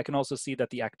 I can also see that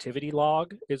the activity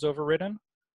log is overridden.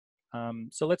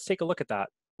 So let's take a look at that.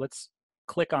 Let's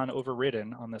click on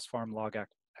overridden on this farm log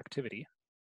activity.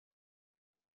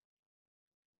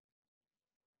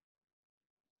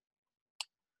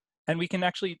 And we can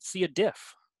actually see a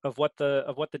diff of what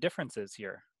the difference is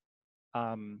here.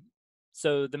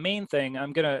 So the main thing,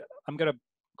 I'm gonna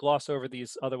gloss over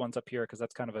these other ones up here because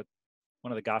that's kind of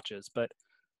one of the gotchas. But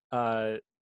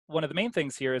one of the main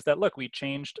things here is that look, we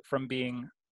changed from being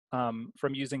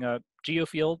from using a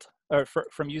geofield or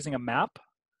from using a map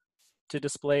to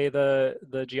display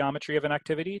the geometry of an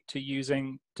activity to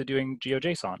doing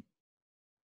GeoJSON.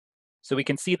 So we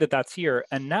can see that that's here,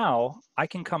 and now I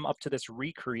can come up to this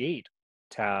Recreate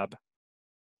tab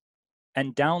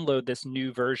and download this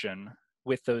new version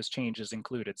with those changes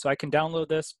included. So I can download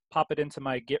this, pop it into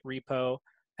my Git repo,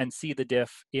 and see the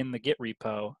diff in the Git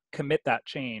repo, commit that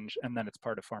change, and then it's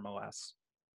part of farmOS.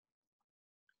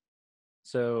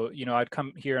 So, I'd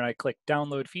come here and I click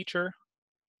download feature.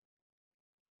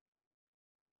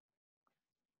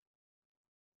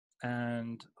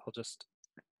 And I'll just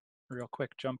real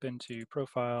quick jump into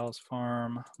profiles,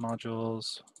 farm,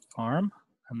 modules, farm,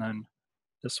 and then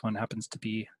this one happens to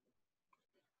be,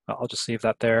 I'll just save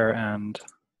that there and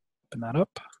open that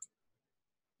up.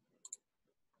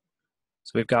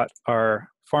 So we've got our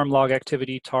farm log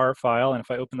activity tar file, and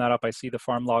if I open that up, I see the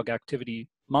farm log activity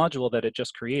module that it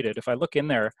just created. If I look in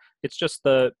there, it's just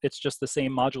the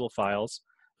same module files,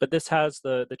 but this has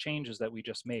the changes that we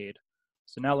just made.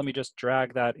 So now let me just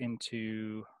drag that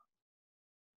into,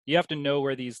 you have to know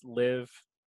where these live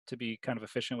to be kind of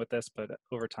efficient with this, but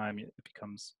over time it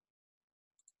becomes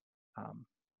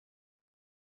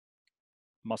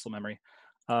muscle memory.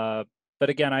 But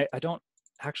again, I don't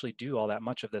actually do all that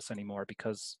much of this anymore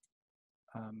because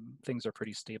things are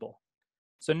pretty stable.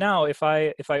 So now if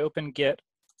I open Git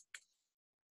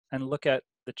and look at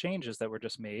the changes that were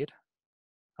just made,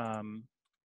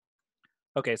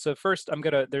 okay, so first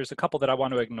there's a couple that I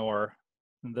want to ignore,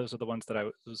 and those are the ones that I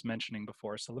was mentioning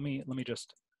before. So let me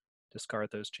just discard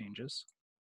those changes.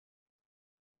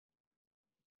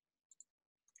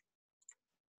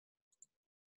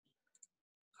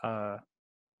 Oh,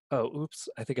 oops,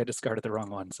 I think I discarded the wrong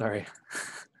one, sorry.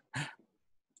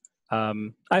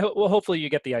 Well, hopefully you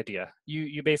get the idea.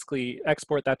 You basically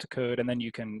export that to code, and then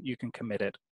you can commit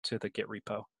it to the Git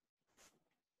repo.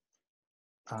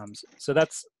 So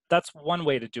that's one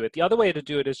way to do it. The other way to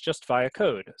do it is just via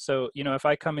code. So if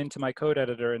I come into my code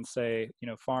editor and say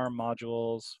farm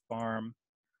modules, farm,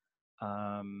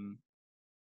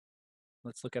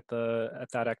 let's look at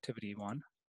that activity one,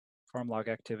 farm log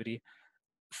activity.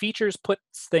 Features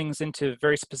puts things into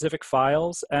very specific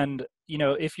files, and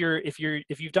if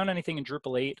you've done anything in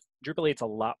Drupal 8, Drupal 8's a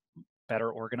lot better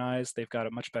organized. They've got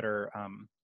a much better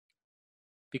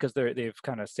because they've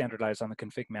kind of standardized on the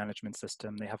config management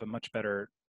system. They have a much better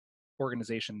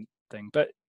organization thing. But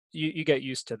you get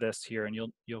used to this here, and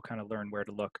you'll kind of learn where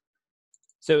to look.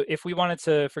 So if we wanted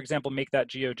to, for example, make that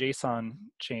GeoJSON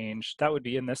change, that would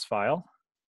be in this file.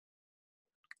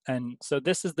 And so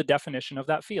this is the definition of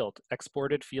that field: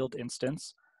 exported field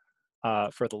instance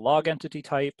for the log entity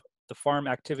type, the farm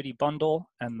activity bundle,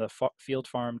 and the field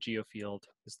farm geofield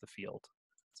is the field.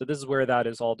 So this is where that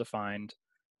is all defined.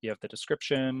 You have the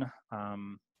description,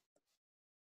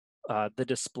 the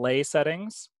display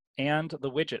settings, and the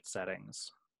widget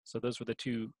settings. So those were the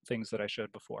two things that I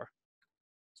showed before.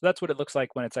 So that's what it looks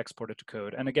like when it's exported to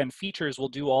code. And again, features will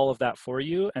do all of that for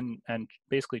you and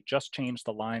basically just change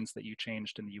the lines that you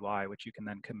changed in the UI, which you can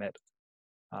then commit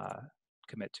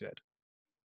to it.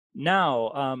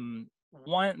 Now,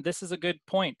 this is a good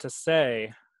point to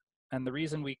say, and the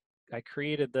reason I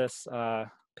created this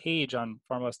page on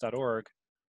farmOS.org,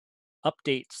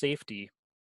 update safety.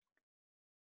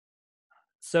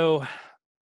 So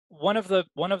one of the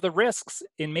risks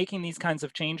in making these kinds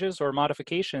of changes or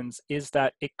modifications is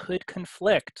that it could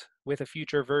conflict with a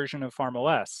future version of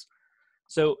farmOS.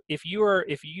 So if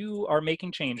you are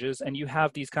making changes and you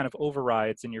have these kind of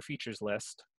overrides in your features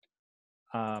list,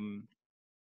 and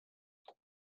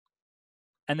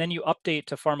then you update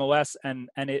to farmOS and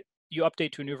you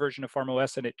update to a new version of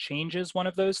farmOS and it changes one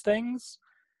of those things,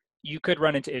 you could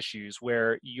run into issues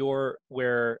where you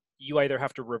either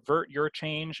have to revert your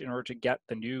change in order to get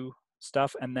the new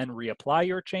stuff and then reapply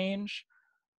your change,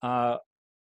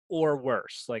 or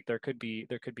worse, like there could be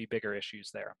bigger issues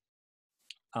there.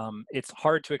 It's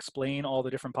hard to explain all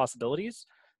the different possibilities,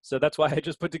 so that's why I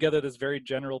just put together this very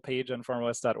general page on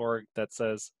farmOS.org that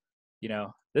says,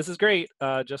 this is great,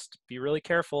 just be really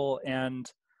careful,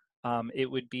 and it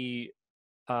would be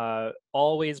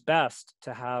always best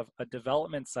to have a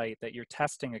development site that you're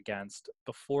testing against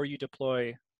before you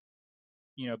deploy,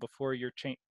 before you're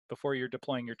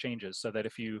deploying your changes, so that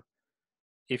if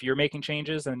you're making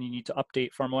changes and you need to update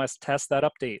farmOS, test that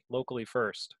update locally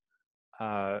first.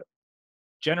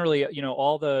 Generally,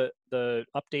 all the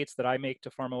updates that I make to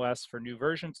farmOS for new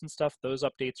versions and stuff, those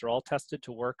updates are all tested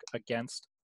to work against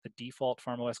the default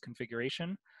farmOS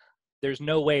configuration. There's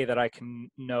no way that I can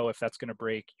know if that's going to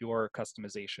break your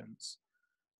customizations.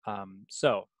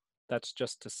 So that's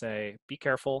just to say, be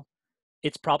careful.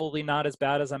 It's probably not as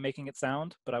bad as I'm making it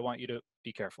sound, but I want you to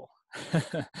be careful.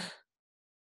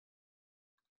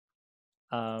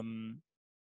 Cool.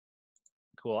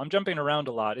 I'm jumping around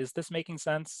a lot. Is this making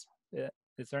sense?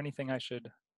 Is there anything I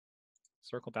should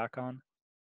circle back on?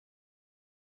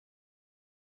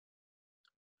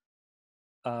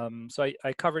 So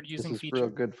I covered using features. This is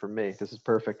real good for me. This is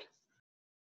perfect.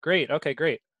 Great. Okay,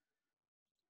 great.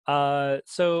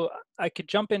 So I could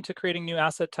jump into creating new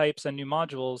asset types and new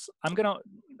modules.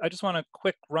 I just want to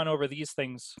quick run over these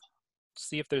things,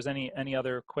 see if there's any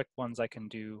other quick ones I can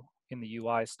do in the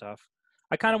UI stuff.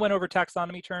 I kind of went over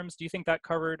taxonomy terms. Do you think that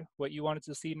covered what you wanted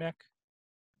to see, Nick,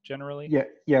 generally?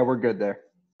 Yeah, we're good there.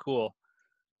 Cool.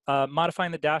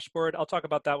 Modifying the dashboard, I'll talk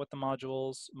about that with the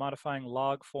modules. Modifying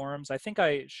log forms, I think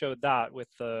I showed that with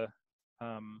the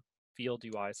field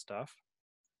UI stuff.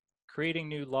 Creating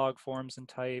new log forms and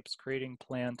types, creating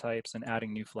plan types, and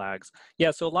adding new flags.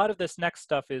 Yeah, so a lot of this next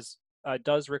stuff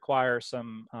does require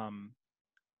some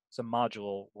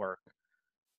module work.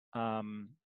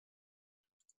 I'm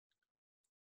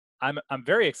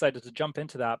very excited to jump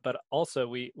into that, but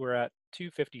also we're at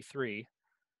 2:53.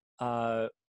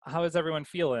 How is everyone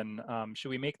feeling? Should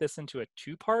we make this into a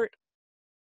two-part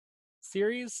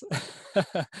series?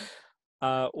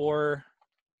 Or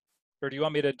do you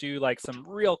want me to do like some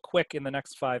real quick in the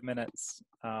next 5 minutes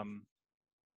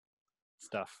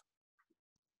stuff?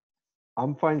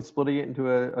 I'm fine splitting it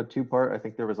into a two-part. I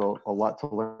think there was a lot to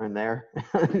learn there.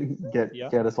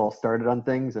 Get us all started on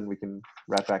things, and we can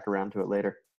wrap back around to it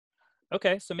later.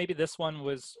 Okay, so maybe this one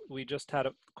we just had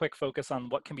a quick focus on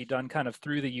what can be done kind of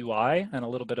through the UI and a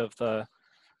little bit of the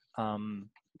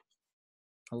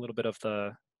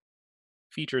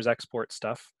features export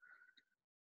stuff.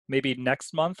 Maybe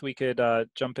next month we could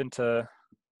jump into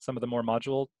some of the more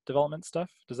module development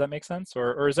stuff. Does that make sense?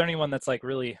 Or is there anyone that's like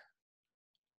really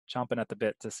chomping at the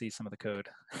bit to see some of the code?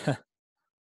 I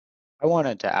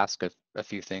wanted to ask a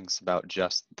few things about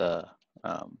just the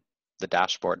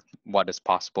dashboard. What is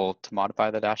possible to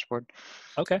modify the dashboard?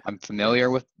 Okay. I'm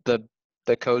familiar with the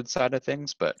code side of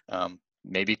things, but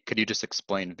maybe could you just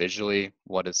explain visually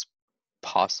what is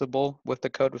possible with the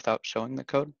code without showing the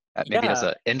code? Maybe as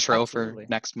an intro absolutely. for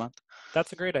next month.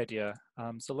 That's a great idea.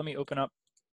 So let me open up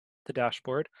the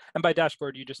dashboard. And by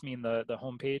dashboard, you just mean the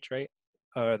home page, right?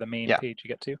 Or the main page you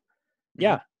get to? Mm-hmm.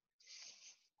 Yeah.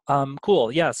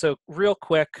 Cool. Yeah. So real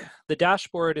quick, the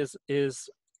dashboard is a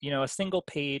single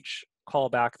page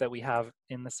callback that we have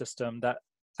in the system that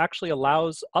actually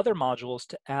allows other modules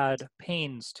to add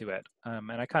panes to it.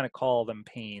 And I kind of call them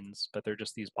panes, but they're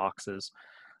just these boxes.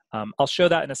 I'll show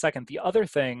that in a second. The other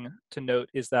thing to note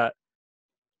is that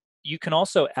you can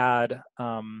also add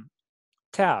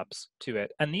tabs to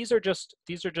it, and these are just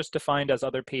defined as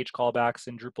other page callbacks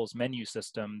in Drupal's menu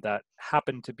system that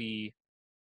happen to be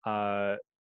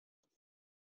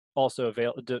also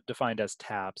defined as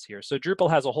tabs here. So Drupal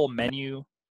has a whole menu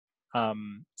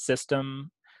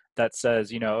system that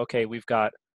says, you know, okay, we've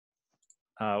got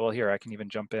well, here I can even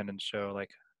jump in and show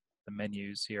like the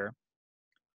menus here.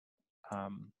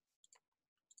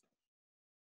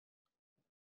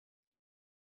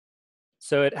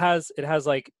 So it has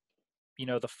like, you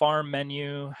know, the farm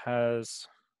menu has,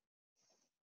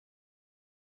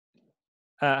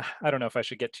 I don't know if I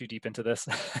should get too deep into this,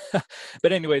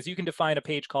 but anyways, you can define a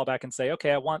page callback and say,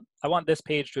 okay, I want this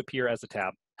page to appear as a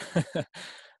tab.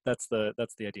 That's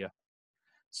the idea.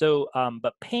 So,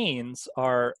 but panes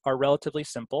are relatively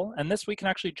simple, and this we can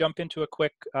actually jump into a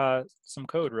quick some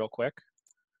code real quick.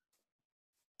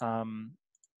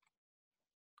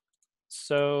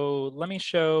 So let me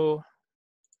show.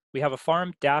 We have a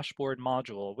farm dashboard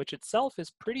module, which itself is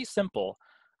pretty simple.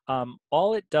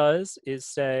 All it does is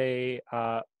say,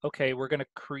 okay, we're going to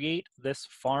create this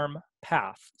farm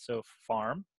path. So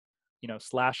farm, you know,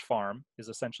 /farm is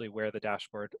essentially where the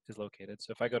dashboard is located.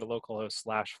 So if I go to localhost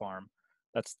 /farm,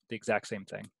 that's the exact same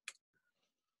thing.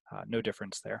 No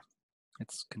difference there.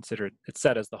 It's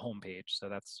set as the home page. So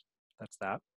that's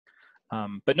that.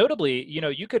 But notably, you know,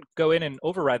 you could go in and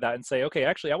override that and say, okay,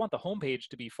 actually, I want the home page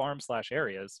to be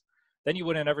farm/areas. Then you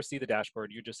wouldn't ever see the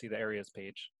dashboard. You just see the areas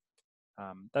page.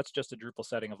 That's just a Drupal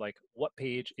setting of like, what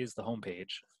page is the home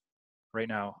page? Right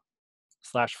now,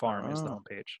 /farm is the home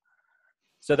page.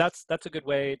 So that's a good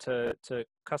way to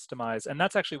customize. And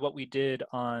that's actually what we did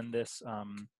on this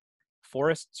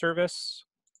Forest Service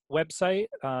website,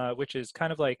 which is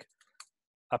kind of like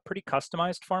a pretty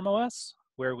customized farmOS,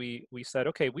 where we said,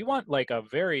 okay, we want like a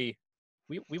very,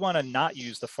 we want to not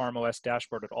use the farmOS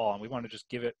dashboard at all, and we want to just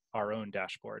give it our own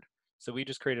dashboard. So we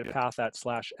just created a path at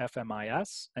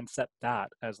 /FMIS and set that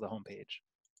as the homepage.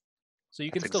 So you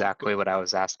can still exactly what I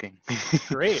was asking.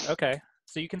 Great, okay.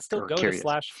 So you can still go curious. to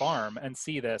 /farm and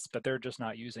see this, but they're just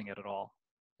not using it at all,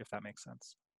 if that makes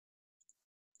sense.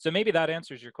 So maybe that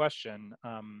answers your question.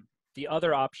 The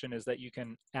other option is that you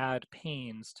can add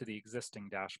panes to the existing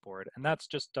dashboard, and that's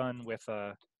just done with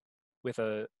a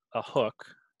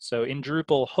hook. So in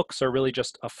Drupal, hooks are really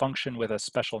just a function with a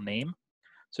special name.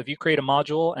 So if you create a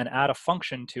module and add a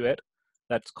function to it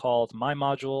that's called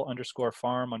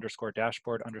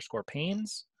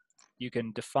mymodule_farm_dashboard_panes, you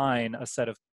can define a set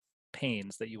of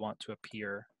panes that you want to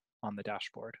appear on the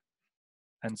dashboard.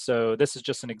 And so this is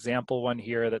just an example one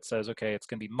here that says, okay, it's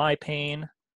going to be my pane.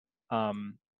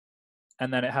 And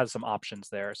then it has some options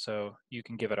there. So you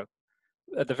can give it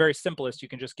at the very simplest, you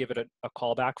can just give it a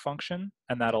callback function,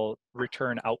 and that'll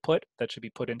return output that should be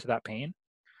put into that pane.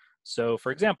 So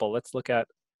for example, let's look at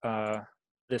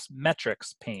this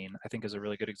metrics pane, I think is a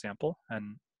really good example.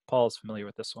 And Paul is familiar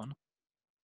with this one.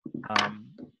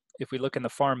 If we look in the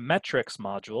farm metrics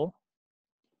module,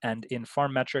 and in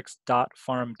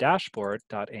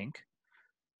farmmetrics.farmdashboard.inc,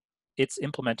 it's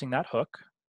implementing that hook.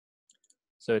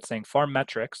 So it's saying farm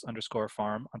metrics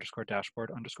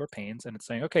 _farm_dashboard_panes, and it's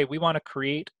saying, okay, we want to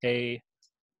create a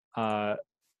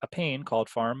pane called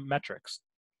farm metrics,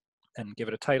 and give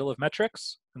it a title of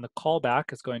metrics, and the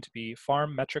callback is going to be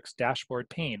farm metrics dashboard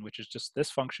pane, which is just this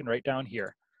function right down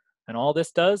here. And all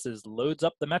this does is loads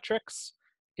up the metrics,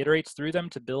 iterates through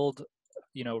them to build,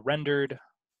 you know, rendered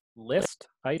list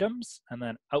items, and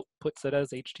then outputs it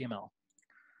as HTML.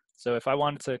 So if I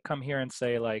wanted to come here and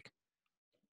say like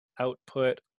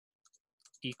output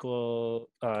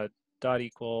dot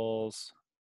equals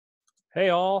hey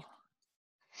all,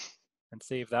 and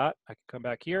save that, I can come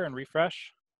back here and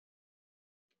refresh,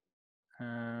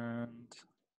 and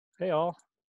hey all,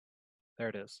 there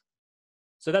it is.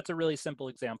 So that's a really simple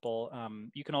example.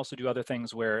 You can also do other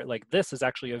things where like this is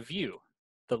actually a view.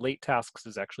 The late tasks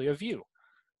is actually a view.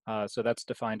 So that's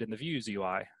defined in the views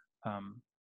UI.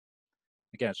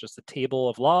 Again, it's just a table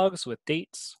of logs with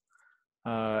dates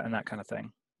and that kind of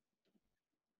thing.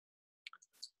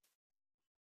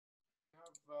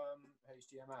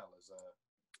 HTML as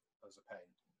a pane.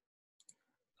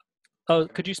 Oh,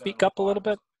 could you speak up a little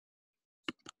bit?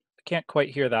 I can't quite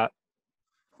hear that.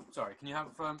 Sorry, can you have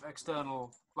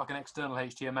external, like an external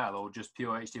HTML or just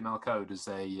pure HTML code as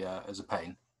a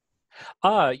pane?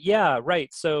 Yeah,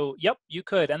 right. So, yep, you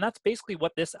could. And that's basically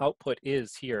what this output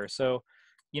is here. So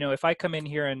you know, if I come in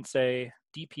here and say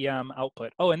DPM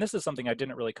output, oh, and this is something I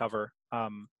didn't really cover,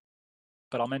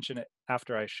 but I'll mention it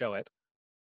after I show it.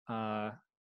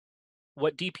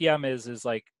 What DPM is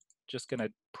like just going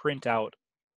to print out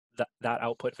that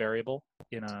output variable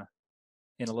in a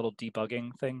little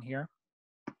debugging thing here.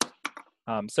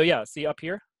 So yeah, see up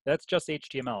here, that's just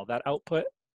HTML. That output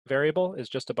variable is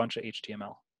just a bunch of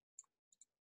HTML.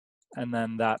 And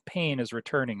then that pane is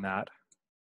returning that,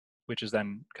 which is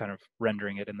then kind of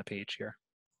rendering it in the page here,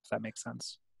 if that makes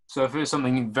sense. So if it's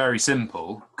something very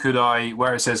simple, could I,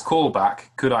 where it says callback,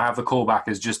 could I have the callback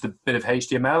as just a bit of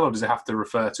HTML, or does it have to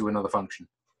refer to another function?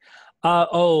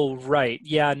 Oh, right.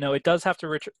 Yeah, no, it does have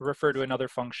to refer to another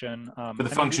function. But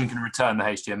the function can return the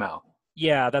HTML.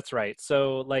 Yeah, that's right.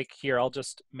 So like here, I'll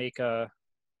just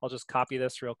copy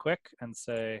this real quick and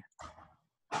say,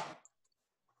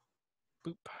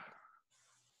 boop.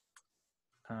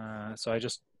 So I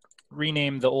just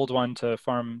renamed the old one to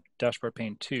farm dashboard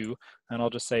pane 2, and I'll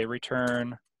just say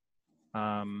return,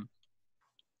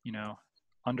 you know,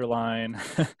 underline,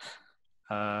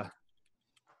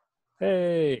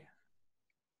 hey,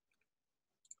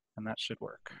 and that should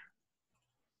work.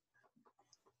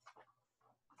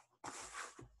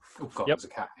 Oh God, Yep. there's a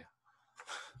cat here.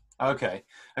 Okay,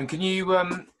 and can you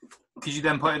could you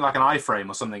then put in like an iframe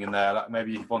or something in there? Like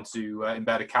maybe you want to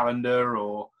embed a calendar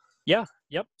or yeah,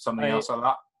 yep, something else like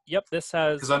that. Yep, this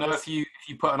has, because I know if you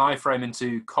put an iframe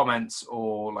into comments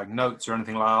or like notes or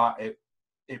anything like that,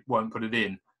 it won't put it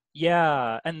in.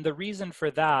 Yeah, and the reason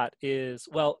for that is,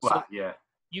 well, so yeah,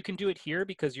 you can do it here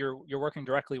because you're working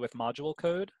directly with module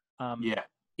code. Yeah.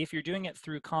 If you're doing it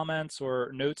through comments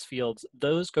or notes fields,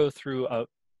 those go through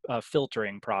a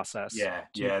filtering process. Yeah,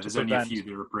 there's only a few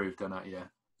that are approved on that, yeah.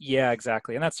 Yeah,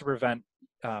 exactly, and that's to prevent,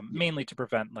 mainly to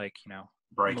prevent, like, you know,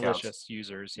 breakouts, malicious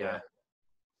users. Yeah.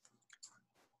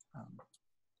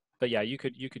 But yeah, you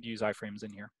could use iframes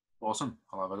in here. Awesome.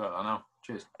 I'll have a look at that now.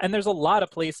 Cheers. And there's a lot of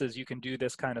places you can do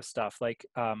this kind of stuff. Like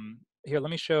here,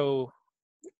 let me show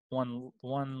one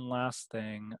last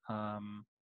thing.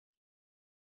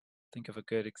 Think of a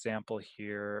good example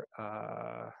here.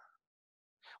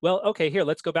 Well, okay, here,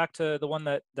 let's go back to the one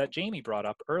that Jamie brought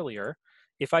up earlier.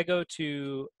 If I go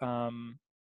to an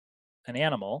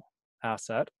animal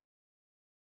asset,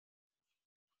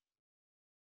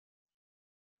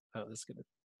 oh, this is going to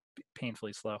be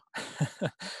painfully slow.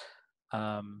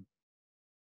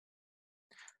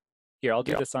 Here, I'll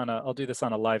do this on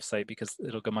a live site because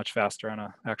it'll go much faster on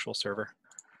an actual server.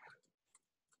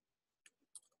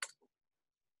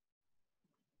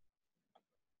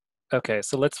 Okay,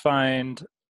 so let's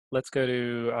go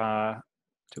to,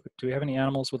 do we have any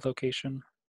animals with location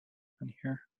in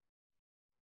here?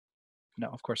 No,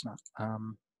 of course not.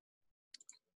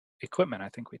 Equipment, I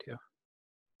think we do.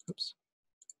 Oops.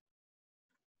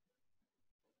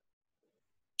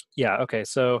 Yeah, okay,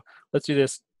 so let's do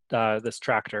this, this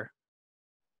tractor.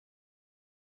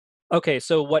 Okay,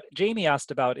 so what Jamie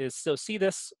asked about is, so see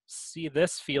this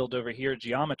field over here,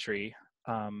 geometry,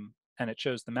 and it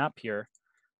shows the map here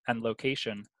and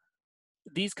location.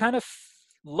 These kind of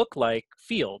look like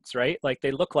fields, right? Like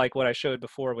they look like what I showed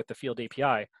before with the field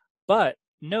API. But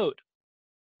note,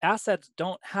 assets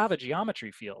don't have a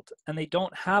geometry field and they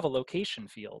don't have a location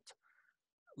field.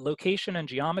 Location and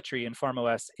geometry in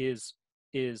farmOS is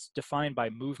defined by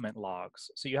movement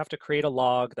logs. So you have to create a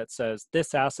log that says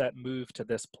this asset moved to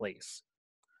this place.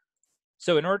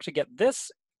 So in order to get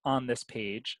this on this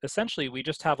page, essentially we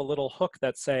just have a little hook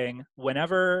that's saying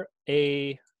whenever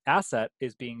a asset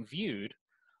is being viewed,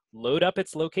 load up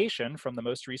its location from the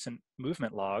most recent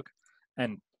movement log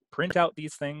and print out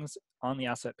these things on the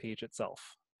asset page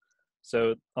itself.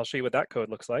 So I'll show you what that code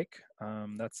looks like.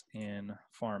 That's in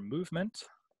farm movement.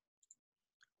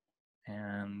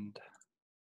 And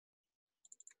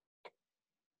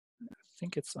I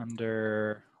think it's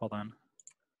under, hold on.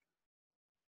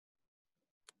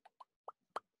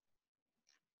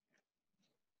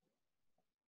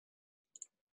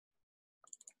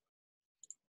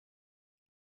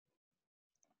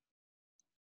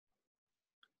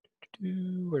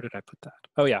 Where did I put that?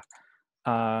 Oh yeah.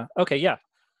 Okay, yeah.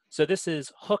 So this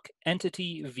is hook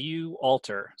entity view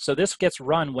alter. So this gets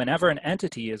run whenever an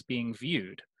entity is being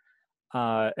viewed.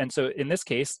 And so in this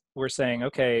case, we're saying,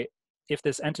 okay, if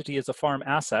this entity is a farm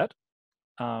asset,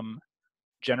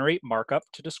 generate markup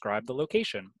to describe the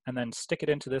location, and then stick it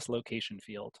into this location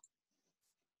field.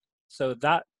 So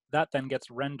that then gets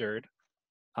rendered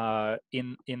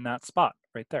in that spot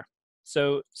right there.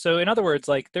 So in other words,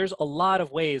 like there's a lot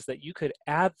of ways that you could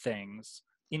add things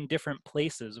in different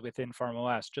places within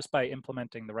farmOS just by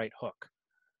implementing the right hook.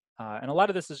 And a lot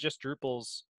of this is just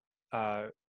Drupal's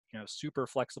super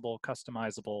flexible,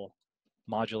 customizable,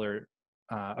 modular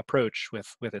approach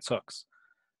with its hooks.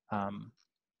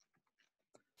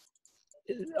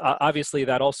 Obviously,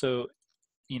 that also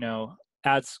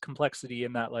adds complexity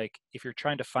in that, like, if you're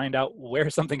trying to find out where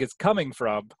something is coming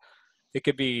from, it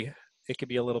could be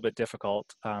a little bit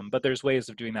difficult. But there's ways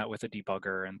of doing that with a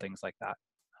debugger and things like that.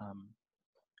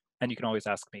 And you can always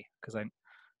ask me, because I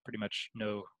pretty much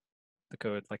know the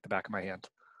code like the back of my hand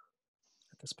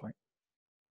at this point.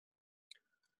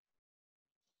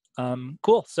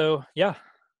 Cool. So yeah,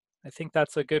 I think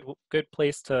that's a good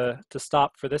place to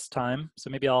stop for this time. So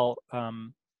maybe I'll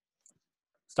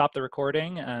stop the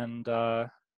recording, and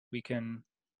we can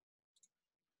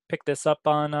pick this up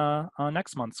on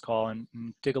next month's call and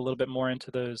dig a little bit more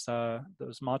into those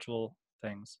module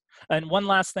things. And one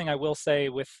last thing I will say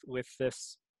with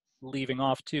this leaving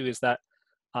off too is that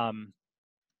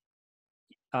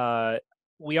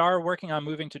we are working on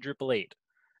moving to Drupal 8.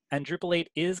 And Drupal 8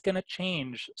 is going to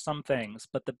change some things,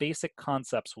 but the basic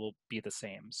concepts will be the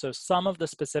same. So some of the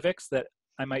specifics that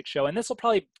I might show, and this will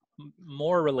probably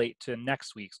more relate to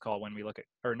next week's call when we look at,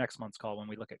 or next month's call when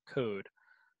we look at code.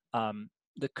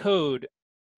 The code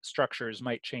structures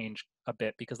might change a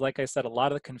bit because, like I said, a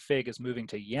lot of the config is moving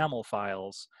to YAML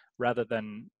files rather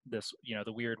than this,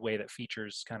 the weird way that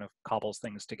features kind of cobbles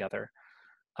things together.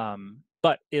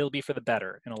 But it'll be for the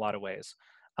better in a lot of ways.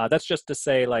 That's just to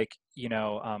say, like,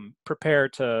 prepare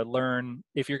to learn.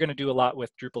 If you're going to do a lot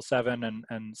with Drupal 7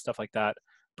 and stuff like that,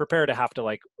 prepare to have to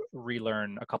like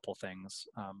relearn a couple things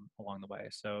along the way.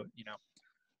 So,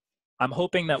 I'm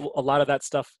hoping that a lot of that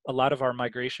stuff, a lot of our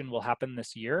migration will happen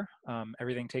this year.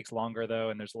 Everything takes longer though,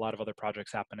 and there's a lot of other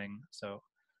projects happening. So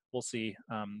we'll see.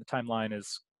 The timeline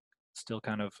is still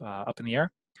kind of up in the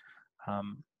air.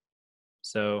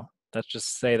 So let's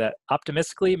just say that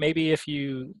optimistically, maybe if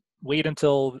you wait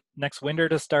until next winter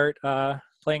to start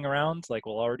playing around, like,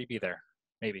 we'll already be there.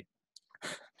 Maybe.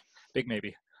 Big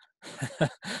maybe.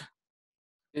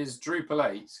 Is Drupal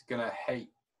 8 going to hate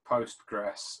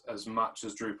Postgres as much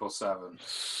as Drupal 7?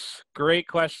 Great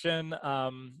question.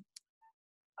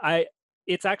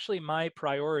 It's actually my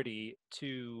priority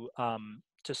to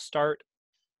start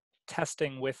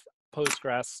testing with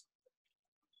Postgres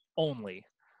only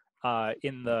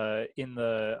in the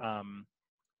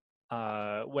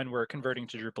when we're converting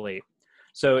to Drupal 8.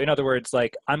 So in other words,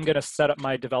 like, I'm going to set up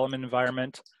my development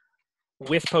environment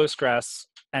with Postgres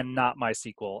and not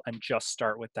MySQL and just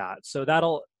start with that. So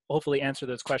that'll hopefully answer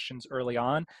those questions early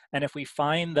on. And if we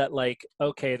find that, like,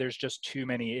 okay, there's just too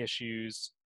many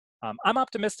issues, I'm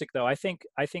optimistic though. I think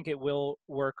it will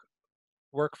work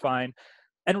fine.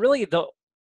 And really, the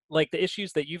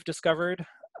issues that you've discovered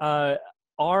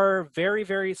are very,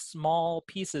 very small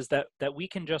pieces that we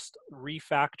can just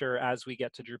refactor as we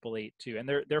get to Drupal 8 too. And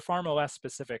they're farmOS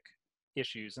specific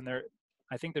issues, and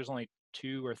I think there's only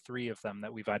 2 or 3 of them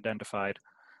that we've identified.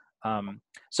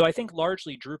 So I think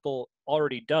largely Drupal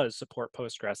already does support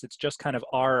Postgres. It's just kind of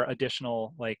our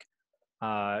additional, like,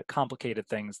 complicated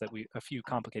things that a few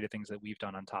complicated things that we've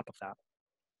done on top of that.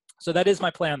 So that is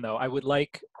my plan though. I would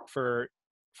like for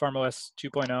farmOS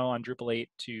 2.0 on Drupal 8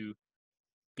 to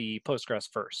be Postgres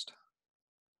first.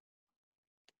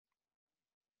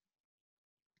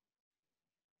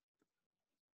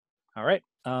 All right.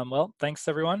 Well, thanks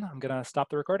everyone. I'm going to stop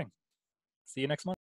the recording. See you next month.